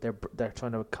chill. They're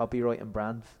trying to copyright and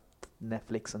brand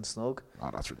Netflix and snug.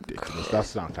 Oh, that's ridiculous.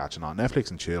 That's not catching on.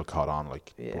 Netflix and chill caught on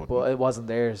like. Yeah, but it wasn't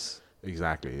theirs.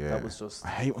 Exactly. Yeah. That was just. I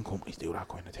hate when companies do that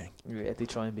kind of thing. Yeah, they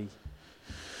try and be.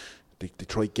 They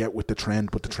try to get with the trend,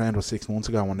 but the trend was 6 months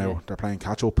ago, and now they're playing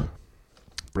catch up.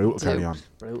 Brutal carry on.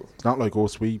 Brutal. It's not like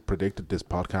us. We predicted this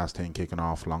podcast thing kicking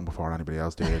off long before anybody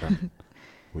else did, and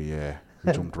we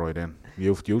jumped right in.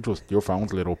 Your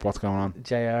phone's lit up. What's going on?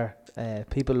 JR,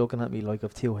 people looking at me like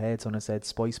I've two heads when I said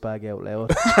spice bag out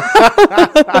loud.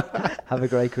 Have a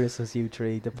great Christmas, you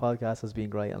three. The podcast has been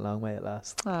great and long may it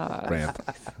last. Brilliant.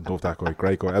 Love that guy.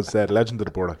 Great guy. As I said, legend of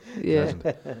the border. Yeah.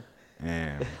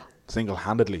 Legend.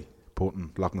 Single-handedly putting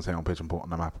Loughnessy on pitch and putting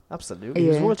the map. Absolutely. He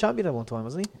was world champion at one time,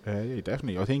 wasn't he? Yeah,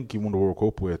 definitely. I think he won the World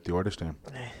Cup with the Irish team.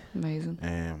 Amazing.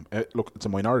 Look, it's a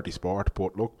minority sport,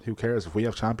 but look, who cares? If we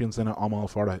have champions in it, I'm all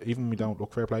for it. Even if we don't,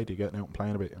 look, fair play to you getting out and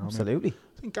playing a bit. You know Absolutely. What I mean?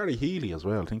 I think Gary Healy as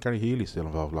well. I think Gary Healy's still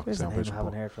involved with Loughnessy on pitch. I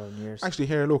haven't heard from years. Actually,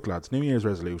 here, look, lads, New Year's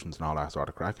resolutions and all that sort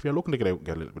of crack. If you're looking to get out and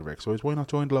get a little bit of exercise, why not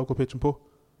join the local pitch and putt?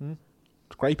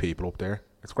 It's great people up there.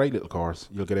 It's a great little course.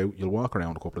 You'll get out, you'll walk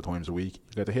around a couple of times a week.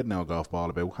 You get to hit an old golf ball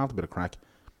about, have a bit of crack.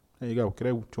 There you go. Get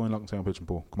out, join Loughnessy on pitch and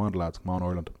putt. Come on, lads. Come on,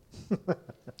 Ireland.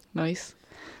 Nice.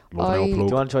 Love an old plug. Do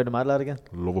you want to try the Mad Lad again?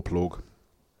 Love a plug.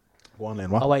 Go on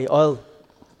then, what? Oh, wait,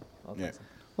 Yeah.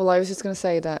 Well, I was just going to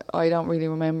say that I don't really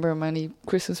remember many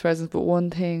Christmas presents, but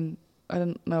one thing, I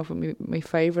don't know if it was my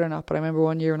favourite or not, but I remember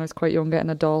one year when I was quite young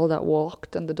getting a doll that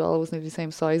walked, and the doll was nearly the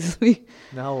same size as me.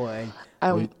 No way.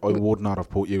 I would not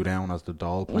have put you down as the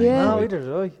doll playing. Yeah. No, either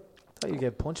did I. Thought you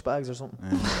get punch bags or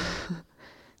something.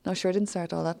 No, sure, I didn't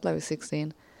start all that till I was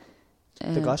 16. The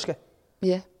Goshka?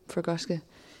 Yeah, for Goshka.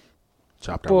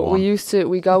 Chapter but 1.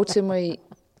 we go to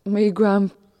my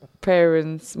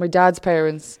grandparents, my dad's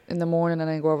parents in the morning, and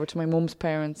then go over to my mum's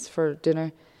parents for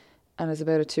dinner. And it's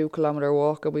about a 2 kilometre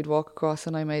walk, and we'd walk across,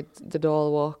 and I made the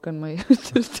doll walk, and my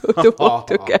the walk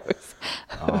took hours.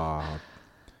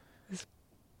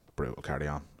 Brutal, carry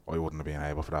on. I wouldn't have been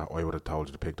able for that. I would have told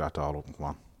you to pick that doll up and come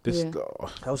on.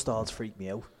 House dolls freak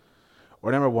me out. I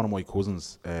remember one of my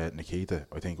cousins, Nikita,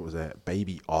 I think it was a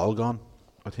baby Algon,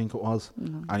 I think it was,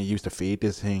 and he used to feed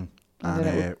this thing,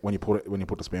 and when you put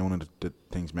the spoon in the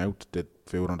thing's mouth, the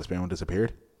food on the spoon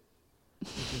disappeared.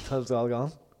 So it was all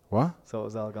gone? What? So it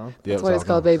was all gone? Yeah, that's why it's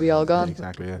called baby Algon. Yeah,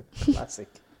 exactly, yeah. Classic.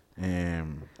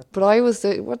 But I was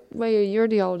you're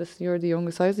the oldest, you're the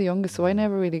youngest, I was the youngest, so I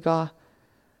never really got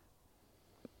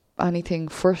anything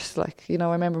first. Like, you know,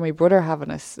 I remember my brother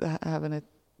having a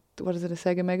what is it, a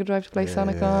Sega Mega Drive to play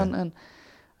Sonic on, and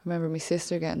I remember my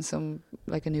sister getting some,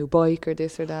 like a new bike or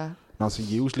this or that. No, so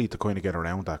usually to kind of get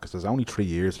around that, because there's only 3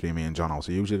 years between me and Jono,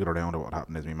 so usually get around it, what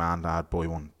happened is my man and dad buy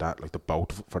one, that, like the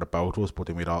both, for the both of us, but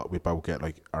then we'd both get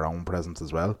like our own presents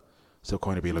as well. So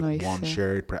kind of be like nice, one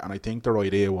shared and I think their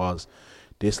idea was,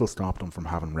 this will stop them from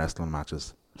having wrestling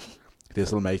matches.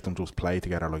 This will make them just play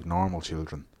together like normal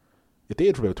children. It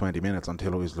did for about 20 minutes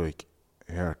until it was like,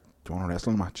 here, do you want a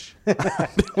wrestling match?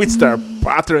 We'd start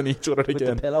battering each other again.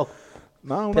 With the pillow?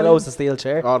 No. Pillow's the steel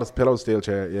chair? Oh, the pillow's steel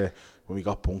chair, yeah. When we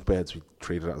got bunk beds, we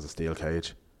treated it as a steel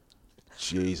cage.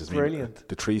 Jesus. Brilliant.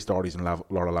 The 3 stories in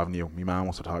Laurel Avenue, my mum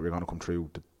must have thought we were going to come through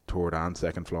the 3rd and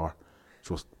 2nd floor.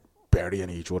 Just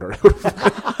burying each other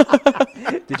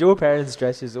out. Did your parents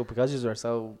dress you up, because you were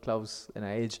so close in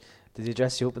age, Did he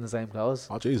dress you up in the same clothes?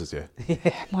 Oh Jesus, yeah.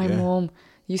 My Yeah. mum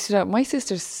used to. My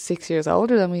sister's 6 years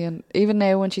older than me, and even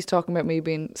now when she's talking about me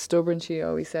being stubborn, she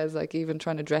always says like even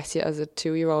trying to dress you as a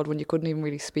 2-year-old when you couldn't even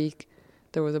really speak,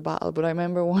 there was a battle. But I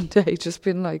remember one day just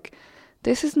being like,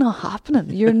 "This is not happening.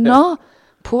 You're not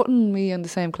putting me in the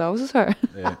same clothes as her."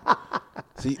 Yeah.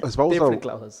 See, I suppose Different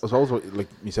though, clothes. I suppose like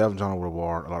myself and John would have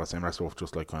wore a lot of similar stuff,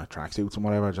 just like kind of tracksuits and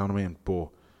whatever. Do you know what I mean? But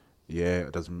yeah,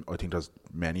 I think there's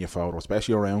many a photo,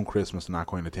 especially around Christmas and that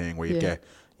kind of thing, where you get,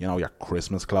 you know, your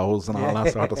Christmas clothes and all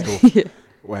that sort of stuff.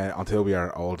 Well, until we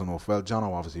are old enough. Well, John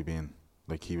obviously being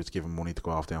like he was given money to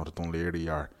go off down to Dunleary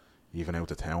or even out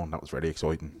to town. That was very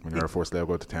exciting when you're first allowed to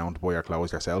go to town to buy your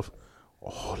clothes yourself.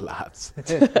 Oh, lads.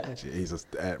 Jesus.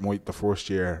 The first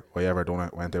year I ever done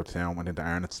it, went out to town, went into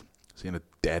Arnott's, seen a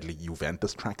deadly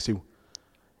Juventus tracksuit.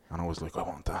 And I was like, I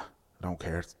want that. I don't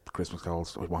care. It's Christmas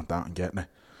clothes. I want that and getting it.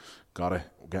 Got it.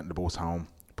 Getting the bus home.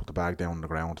 Put the bag down on the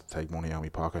ground to take money out of my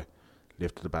pocket.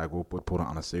 Lifted the bag up. Would put it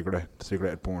on a cigarette. The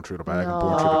cigarette had burned through the bag and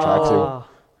burned through the tracksuit.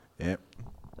 Yeah.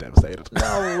 Devastated.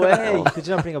 No way. Did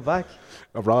you not bring it back?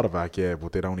 I brought it back, yeah,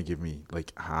 but they'd only give me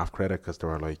like half credit because they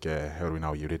were like, how do we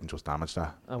know you didn't just damage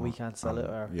that? And we can't sell it.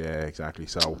 Or... Yeah, exactly.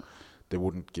 So they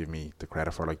wouldn't give me the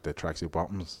credit for like the tracksuit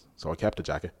bottoms. So I kept the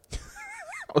jacket. I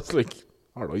was like,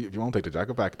 all right, if you won't take the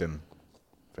jacket back, then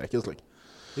feck is like.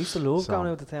 I used to love going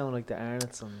out to town like the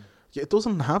Arnott's and... Yeah, it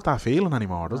doesn't have that feeling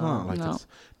anymore, doesn't it? Like No. it's,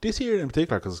 this year in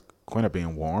particular, because it's kind of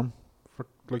being warm for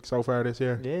like so far this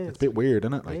year. Yeah, it's a bit weird,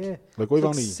 isn't it? Like, yeah. like we've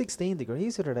It's only 16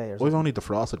 degrees the other day or I've something. only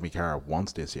defrosted my car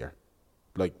once this year.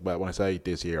 Like, well, when I say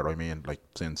this year, I mean like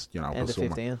since the End of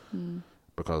summer. 15.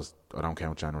 Because I don't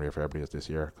count January or February as this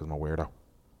year because I'm a weirdo.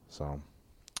 So,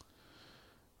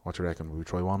 what do you reckon? Will we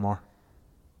try one more?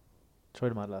 Try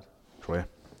the mad lad. Try it.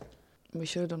 We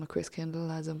should have done a Chris Kindle,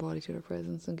 lads, and bought each other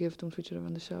presents and give them to each other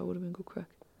on the show. Would have been good crack.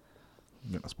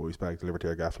 Getting a spice bag delivered to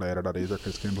your gaff later. That is our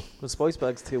Chris Kindle. The spice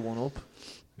bag's 2-1 up.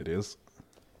 It is.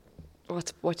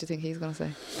 What do you think he's going to say?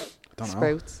 I don't know.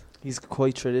 Sprouts. He's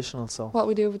quite traditional, so... What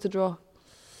we do with the draw?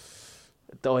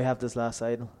 Do I have this last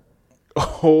item?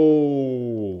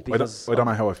 Oh, Because I don't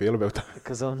know how I feel about that.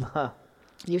 Because I'm not...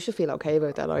 You should feel okay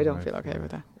about that. I don't feel okay about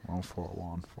that. 1 4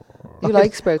 1 4. You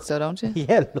like sprouts though, don't you?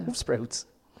 Yeah, I love sprouts.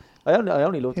 I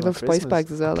only love You them love at spice Christmas.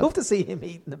 bags as well, I'd though. love to see him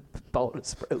eating a bowl of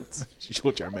sprouts.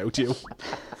 Shut your mouth, you.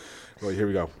 Right, here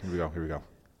we go.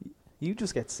 You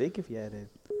just get sick if you had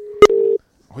it.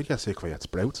 I'd get sick if I had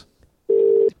sprouts.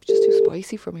 It's just too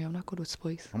spicy for me. I'm not good with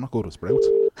spice. I'm not good with sprouts.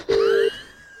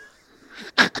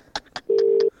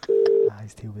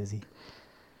 He's too busy.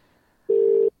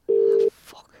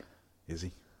 Fuck. Is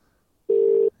he?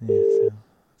 Yeah,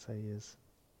 so he is.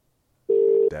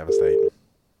 Devastating.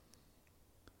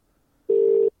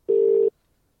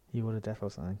 He would have defo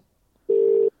sang.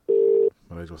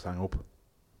 But I just hang up.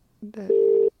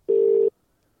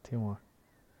 2 more.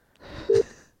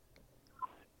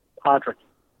 Patrick.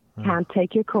 Can't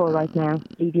take your call right now.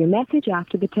 Leave your message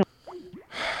after the tone.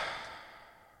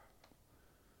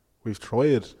 We've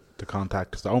tried to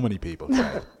contact so many people,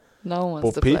 No one wants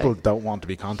but to people play. don't want to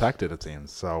be contacted, it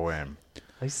seems. So,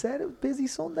 I said it was busy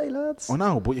Sunday, lads. I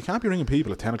know, but you can't be ringing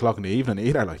people at 10 o'clock in the evening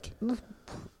either. Like,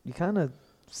 You kind of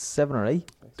 7 or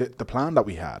 8. the plan that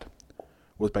we had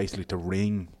was basically to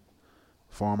ring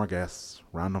former guests,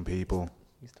 random people,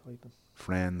 He's typing.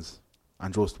 friends,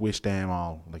 and just wish them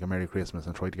all like a Merry Christmas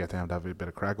and try to get them to have a bit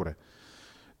of crack with it.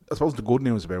 I suppose the good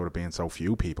news about it being so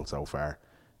few people so far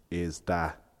is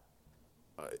that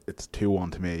it's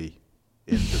 2-1 to me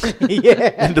in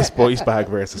the, in the spice bag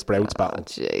versus sprouts battle.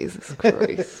 Jesus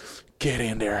Christ. Get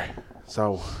in there.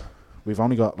 So we've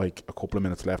only got like a couple of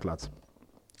minutes left, lads.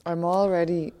 I'm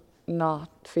already not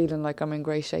feeling like I'm in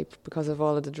great shape because of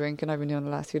all of the drinking I've been doing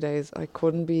the last few days. I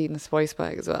couldn't be eating a spice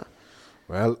bag as well.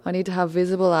 Well, I need to have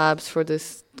visible abs for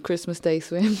this Christmas Day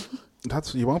swim.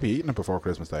 you won't be eating it before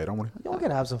Christmas Day, don't worry. You won't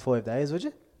get abs in 5 days, would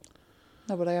you?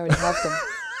 No, but I already have them.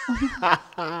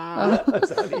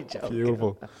 That's only joking.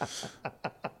 Beautiful.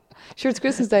 Sure, it's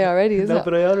Christmas Day already, isn't No, it?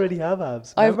 but I already have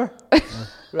abs. Remember?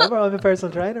 Remember, I'm a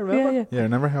personal trainer, remember? Yeah. Yeah,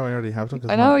 remember how I already have them? 'Cause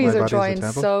I know my you are body's a trying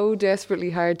temple. so desperately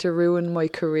hard to ruin my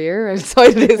career outside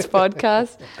of this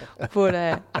podcast,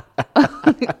 but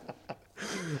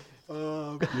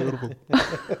Oh,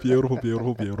 beautiful.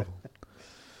 Beautiful.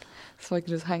 so I can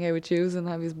just hang out with you and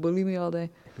have you bully me all day.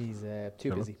 He's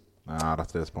too busy. Ah,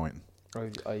 that's disappointing.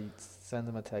 I send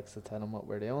him a text to tell him what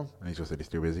we're doing, And he just said he's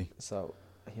too busy. so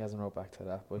he hasn't wrote back to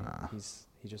that, but Ah.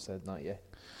 he just said not yet.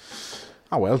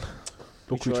 Oh well.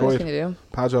 Look, we tried. What tried. can you do?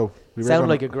 Pajo, we were Sounded gonna,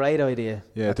 like a great idea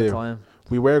Yeah, at it the did. time.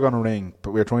 we were going to ring,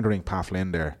 but we were trying to ring Pat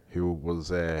Flynn there, who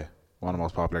was one of the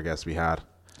most popular guests we had.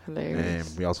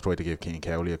 Hilarious. We also tried to give Keane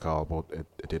Cowley a call, but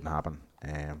it didn't happen.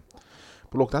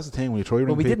 But look, that's the thing when you try to ring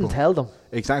But we people. didn't tell them.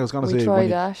 Exactly, I was going to We say.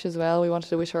 tried Ash as well. We wanted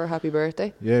to wish her a happy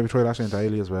birthday. Yeah, we tried Ashley and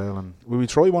Daly as well, and we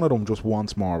try one of them just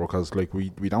once more because like we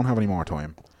don't have any more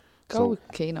time. Go So with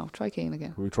Keane now. Try Keane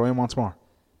again. will we try him once more?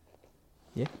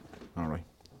 Yeah. All right.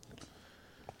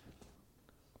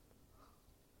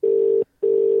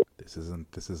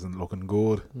 This isn't looking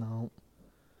good. No.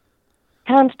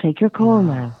 Can't take your call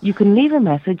now. You can leave a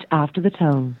message after the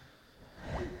tone.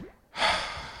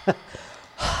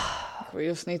 We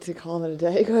just need to call it a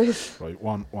day, guys. Right,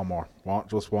 one more.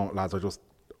 Just one, lads. I just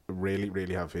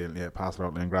really have a feeling. Yeah, pass it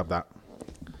out and grab that.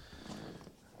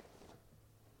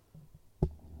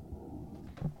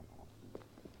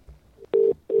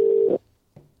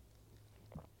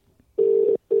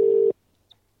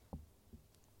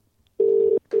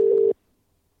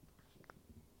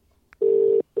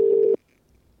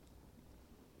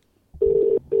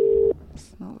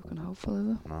 It's not looking hopeful,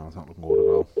 is it? No, it's not looking good at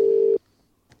all.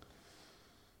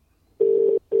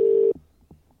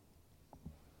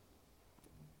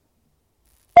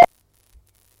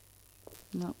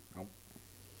 No. Nope.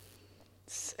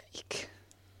 Sake.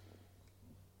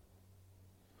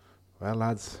 Well,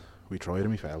 lads, we tried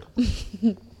and we failed.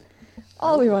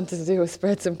 All we wanted to do was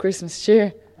spread some Christmas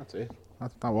cheer. That's it.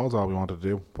 That was all we wanted to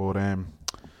do. But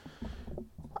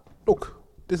look,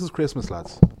 this is Christmas,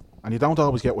 lads, and you don't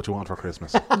always get what you want for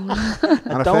Christmas.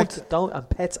 And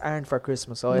pets aren't for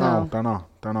Christmas either. No,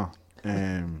 they're not.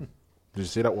 Did you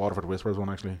see that Waterford Whispers one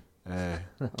actually?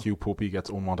 Q Puppy gets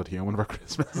unwanted human for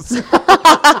Christmas.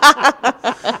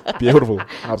 Beautiful,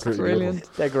 absolutely Brilliant.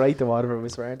 beautiful. They're great, the Waterford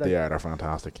Whisper, aren't they? They're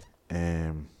fantastic.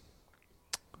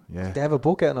 Yeah. They have a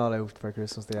book out and all out for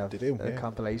Christmas. They have They do, a yeah.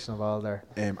 compilation of all their.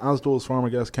 As does former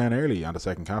guest Ken Early and the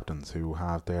second captains who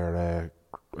have their,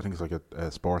 I think it's like a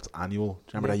sports annual. Do you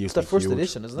remember Yeah, they used it's to their be first huge?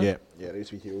 edition, isn't it? Yeah, they used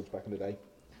to be huge back in the day.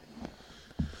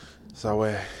 So,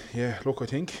 yeah, look, I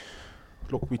think,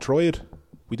 we tried.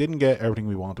 We didn't get everything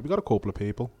we wanted. We got a couple of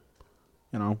people,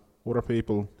 other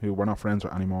people who we're not friends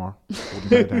with anymore wouldn't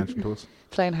pay attention to us.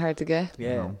 Playing hard to get.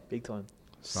 Yeah, No. big time.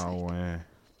 So,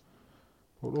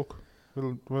 but look,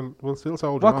 we'll still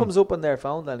soldier What on. comes up on their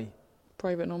phone, Danny?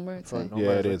 Private number, I'd say. Private number,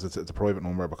 Yeah, it is is. It's a private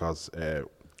number because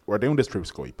we're doing this through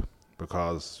Skype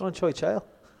because Don't try child.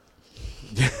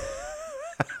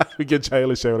 we get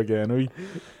child a shout again. We,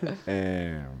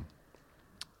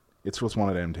 it's just one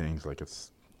of them things. Like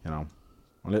it's, I'm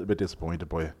a little bit disappointed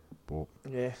by it, but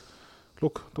Yeah.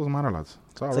 look, doesn't matter, lads.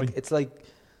 It's all It's right. like, it's like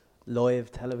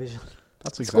live television.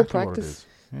 That's it's good exactly what it practice. is.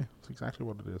 Yeah, it's exactly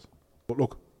what it is. But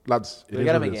look, lads, it We'll is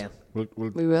get what him it is. again.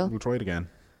 We will. We'll try it again,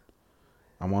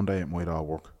 and one day it might all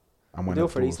work. And when We'll do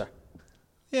it it for does- Easter.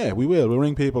 Yeah, we will. We'll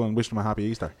ring people and wish them a happy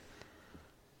Easter.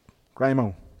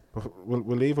 Grahamo,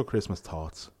 we'll leave with Christmas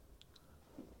thoughts.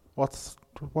 What's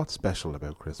special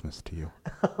about Christmas to you?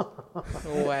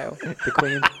 Wow.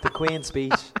 The Queen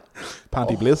speech.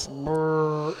 Panty Bliss?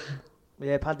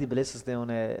 Yeah, Panty Bliss is doing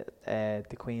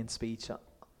the Queen speech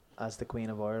as the Queen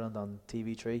of Ireland on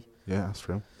TV3. Yeah, that's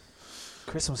true.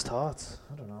 Christmas thoughts.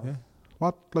 I don't know. Yeah.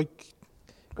 What, like...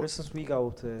 Christmas, we go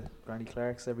to Granny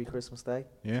Clark's every Christmas day.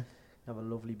 Yeah. Have a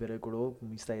lovely bit of grub and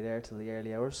we stay there till the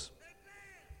early hours.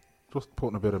 Just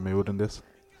putting a bit of mood in this.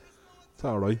 It's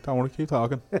alright. Don't worry, keep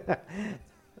talking.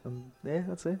 Yeah,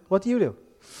 that's it. What do you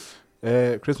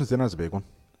do? Christmas dinner's a big one.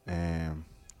 And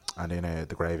then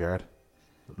the graveyard.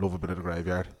 Love a bit of the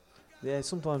graveyard. Yeah,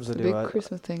 sometimes I It's a do. big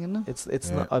Christmas thing, isn't it? It's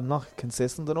Yeah. not. I'm not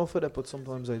consistent enough with it, but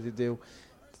sometimes I do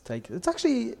take. It's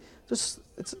actually just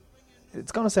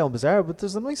it's gonna sound bizarre, but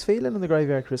there's a nice feeling in the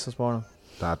graveyard Christmas morning.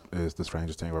 That is the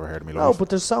strangest thing I've ever heard in my No, life. but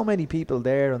there's so many people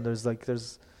there, and there's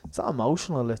it's not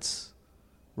emotional. It's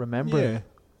remembering. Yeah.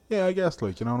 Yeah, I guess,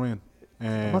 like, you know what I mean?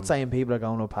 I'm not saying people are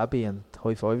going up happy and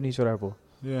high fiving each other, but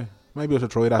Yeah. Maybe I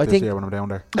should try that I this think- year when I'm down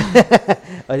there.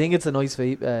 I think it's a nice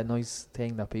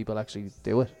thing that people actually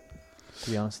do it.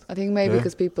 To be honest, I think maybe Yeah.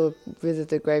 because people visit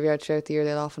the graveyard throughout the year,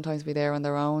 they'll oftentimes be there on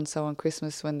their own. So on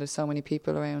Christmas, when there's so many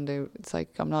people around, it's like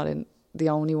I'm not the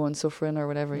only one suffering or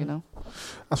whatever, you know.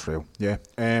 That's true, yeah.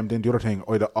 Then the other thing,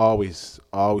 I'd always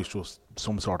just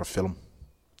some sort of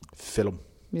film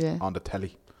Yeah. on the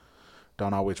telly.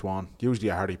 Don't know which one. Usually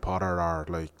a Harry Potter or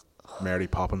like Mary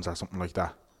Poppins or something like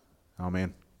that. You know what I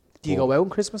mean? do you go out on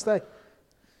Christmas Day?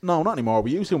 No, not anymore.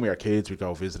 We used to when we were kids. We'd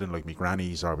go visiting like my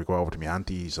grannies or we go over to my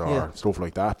aunties or Yeah. stuff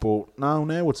like that. But now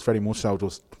it's very much so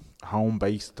just home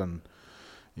based, and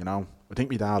I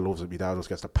think my dad loves it. My dad just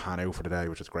gets to pan out for the day,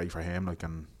 which is great for him. Like,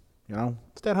 and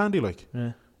it's dead handy. Like,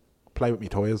 Yeah. play with my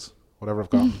toys, whatever I've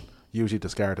got. Usually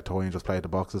discard the toy and just play with the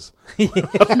boxes.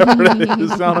 Whatever it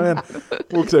is, you know what I mean?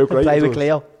 Works out great. Play it with does.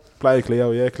 Cleo. Play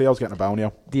Cleo, yeah. Cleo's getting a bounty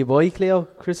out. Do you buy Cleo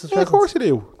Christmas Yeah, presents? of course you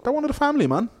do. They're one of the family,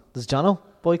 man. Does Jono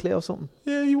buy Cleo something?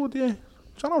 Yeah, you would, yeah.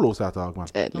 John loves that dog, man.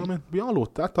 You know what I mean? We all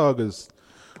love that dog. Is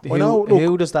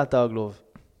Who does that dog love?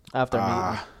 After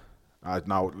meeting?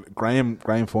 No, Graham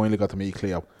finally got to meet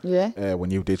Cleo. Yeah.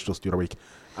 When you ditched us the other week.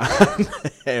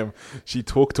 And she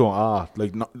took to him.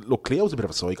 Look, Cleo's a bit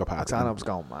of a psychopath. Oksana was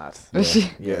going mad.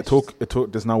 Yeah, it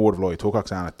took. There's no word of lie. It took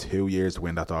Oksana 2 years to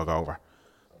win that dog over.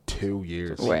 2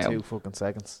 years. Wow. 2 fucking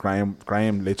seconds.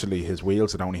 Graham literally, his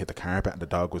wheels had only hit the carpet, and the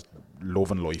dog was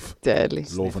loving life. Deadly.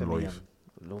 Loving life.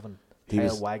 Loving. He Tail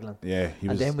was waggling. Yeah, he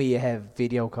was. And then we have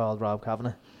video called Rob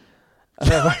Kavanagh.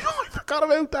 I forgot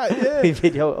about that. Yeah.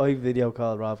 I video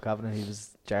called Rob Kavanagh. He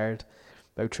was jarred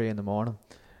about 3 a.m.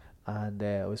 And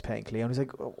I was petting Cleo, and he's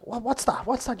like, "What's that?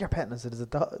 What's that you're petting?" I said, "It's a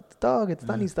dog. It's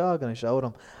Danny's dog." And I showed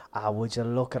him. Would you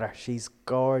look at her? She's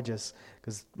gorgeous.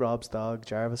 Because Rob's dog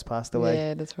Jarvis passed away.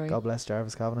 Yeah, that's right. God bless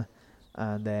Jarvis Kavanagh.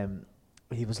 And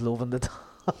he was loving the dog.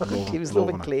 He was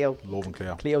loving loving Cleo. Loving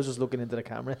Cleo. Cleo's just looking into the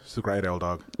camera. She's a great old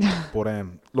dog. But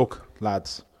look,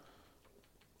 lads,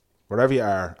 wherever you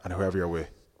are and whoever you're with,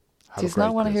 do you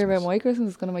not want to hear about my Christmas?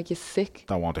 It's going to make you sick.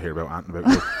 Don't want to hear about anything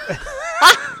about you.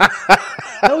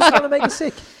 How's it going to make you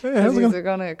sick?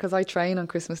 Because I train on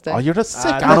Christmas Day. Oh, you're a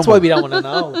sick animal. That's why we don't want to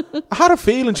know. I had a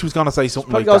feeling she was going to say something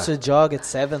Probably like goes that. to a jog at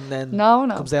 7, then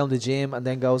comes down to the gym, and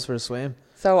then goes for a swim.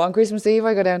 So on Christmas Eve,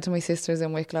 I go down to my sister's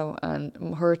in Wicklow,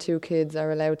 and her 2 kids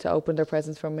are allowed to open their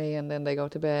presents for me, and then they go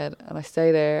to bed, and I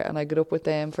stay there, and I get up with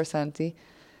them for Santi,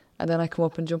 and then I come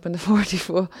up and jump in the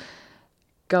 40-foot,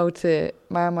 go to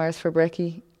Marmar's for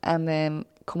brekkie, and then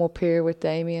come up here with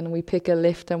Damien, and we pick a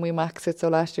lift and we max it. So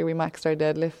last year we maxed our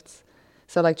deadlifts,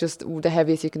 so like just the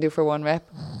heaviest you can do for 1 rep.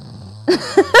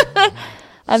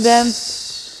 And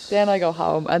then I go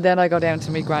home, and then I go down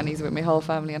to my granny's with my whole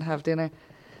family and have dinner.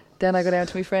 Then I go down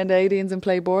to my friend Aidan's and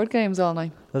play board games all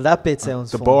night. Well, that bit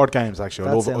sounds the fun. board games, actually.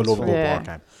 I love a good Yeah. board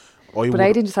game. But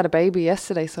Aidan just had a baby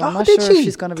yesterday, so I'm not did sure if she?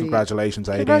 she's going to be... Congratulations,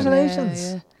 Aidan.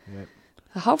 Congratulations. Yeah.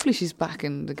 Hopefully she's back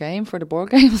in the game for the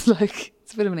board games. Like,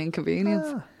 it's a bit of an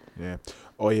inconvenience. Yeah.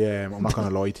 I'm not going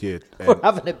to lie to you.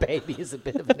 Having a baby is a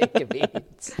bit of an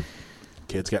inconvenience.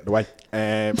 Kids getting away.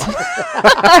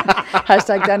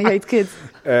 Hashtag Danny hates kids.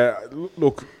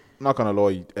 Look, not going to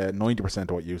lie. 90%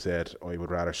 of what you said, I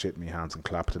would rather shit in my hands and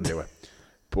clap than do it.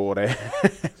 But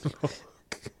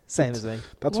same as me.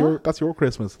 That's your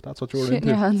Christmas. That's what you're Shitting into.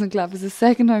 your hands and clap is the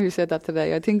second time you said that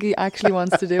today. I think he actually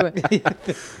wants to do it.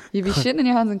 You'd be shitting in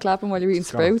your hands and clapping while you're eating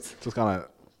sprouts. Just gonna.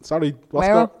 Sorry,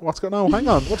 Mero? what's going on? Hang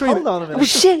on. What's Hold on a minute. Oh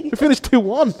shit! You finished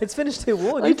 2-1. It's finished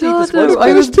 2-1. I thought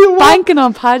I was banking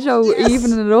on Pajo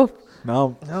evening it up.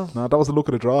 No, that was the look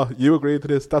of the draw. You agreed to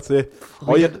this. That's it.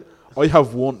 I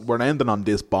have won. We're ending on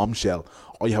this bombshell.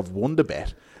 I have won the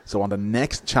bet. So on the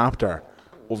next chapter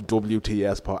of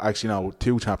WTS, actually no,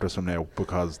 2 chapters from now,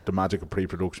 because the magic of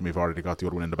pre-production, we've already got the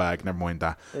other one in the bag. Never mind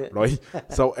that, right?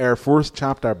 So our first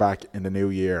chapter back in the new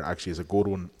year actually is a good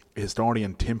one.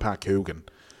 Historian Tim Pat Coogan,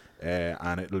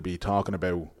 and it'll be talking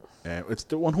about. It's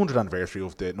the 100th anniversary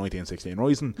of the 1916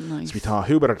 Rising. Nice. So we thought,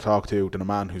 who better to talk to than a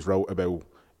man who's wrote about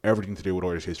everything to do with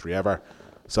Irish history ever.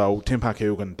 So Tim Pat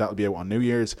Coogan, that'll be out on New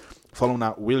Year's. Following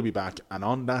that, we'll be back, and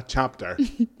on that chapter,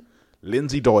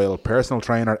 Lindsay Doyle, personal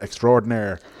trainer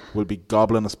extraordinaire, will be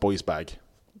gobbling a spice bag.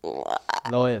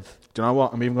 Live. Do you know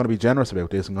what? I'm even going to be generous about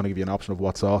this. I'm going to give you an option of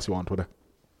what sauce you want with it.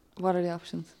 What are the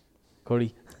options?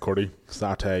 Curry,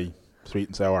 satay, sweet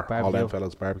and sour, barbecue. all them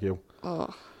fellas, barbecue.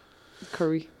 Oh,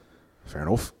 curry. Fair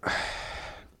enough.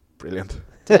 Brilliant.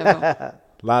 Devo.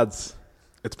 Lads,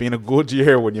 it's been a good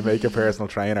year when you make a personal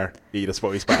trainer eat a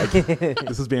spice bag.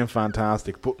 This has been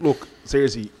fantastic. But look,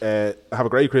 seriously, have a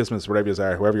great Christmas wherever you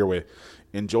are, whoever you're with.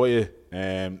 Enjoy it.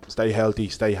 Stay healthy,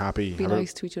 stay happy. Be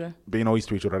nice to each other. Be nice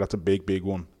to each other. That's a big, big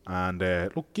one. And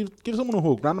look, give someone a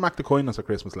hug. Random act of kindness at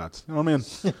Christmas, lads. You know what I mean?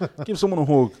 Give someone a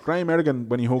hug. Graham Errigan,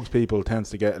 when he hugs people, tends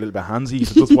to get a little bit handsy,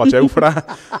 so just watch out for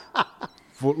that.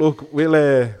 But look,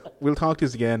 we'll talk to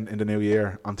you again in the new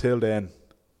year. Until then,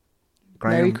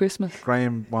 Merry Christmas.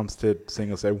 Graham wants to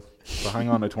sing us out, so hang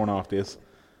on, I turn off this.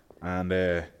 And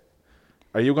are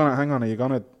you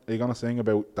gonna sing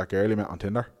about that girl you met on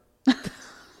Tinder?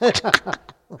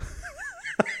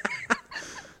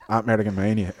 At Merrigan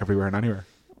Mania, everywhere and anywhere.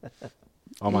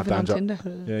 I'm at Even on Danjo. Tinder.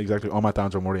 Yeah, exactly. I'm at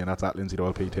Danjo Murray, and that's at Lindsay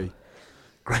Doyle PT.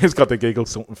 Graham's got the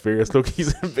giggles, something fierce. Look,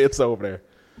 he's in bits over there.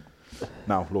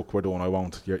 No, look, we're done. I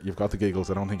won't. You've got the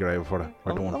giggles. I don't think you're able for it.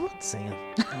 We're done. I'm not singing.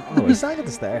 We sang at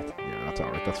the start. Yeah, that's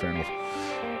alright. That's fair enough.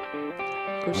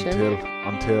 Good show.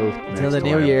 Until the next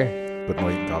new time. year. Good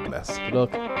night and God bless. Good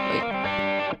luck. Bye.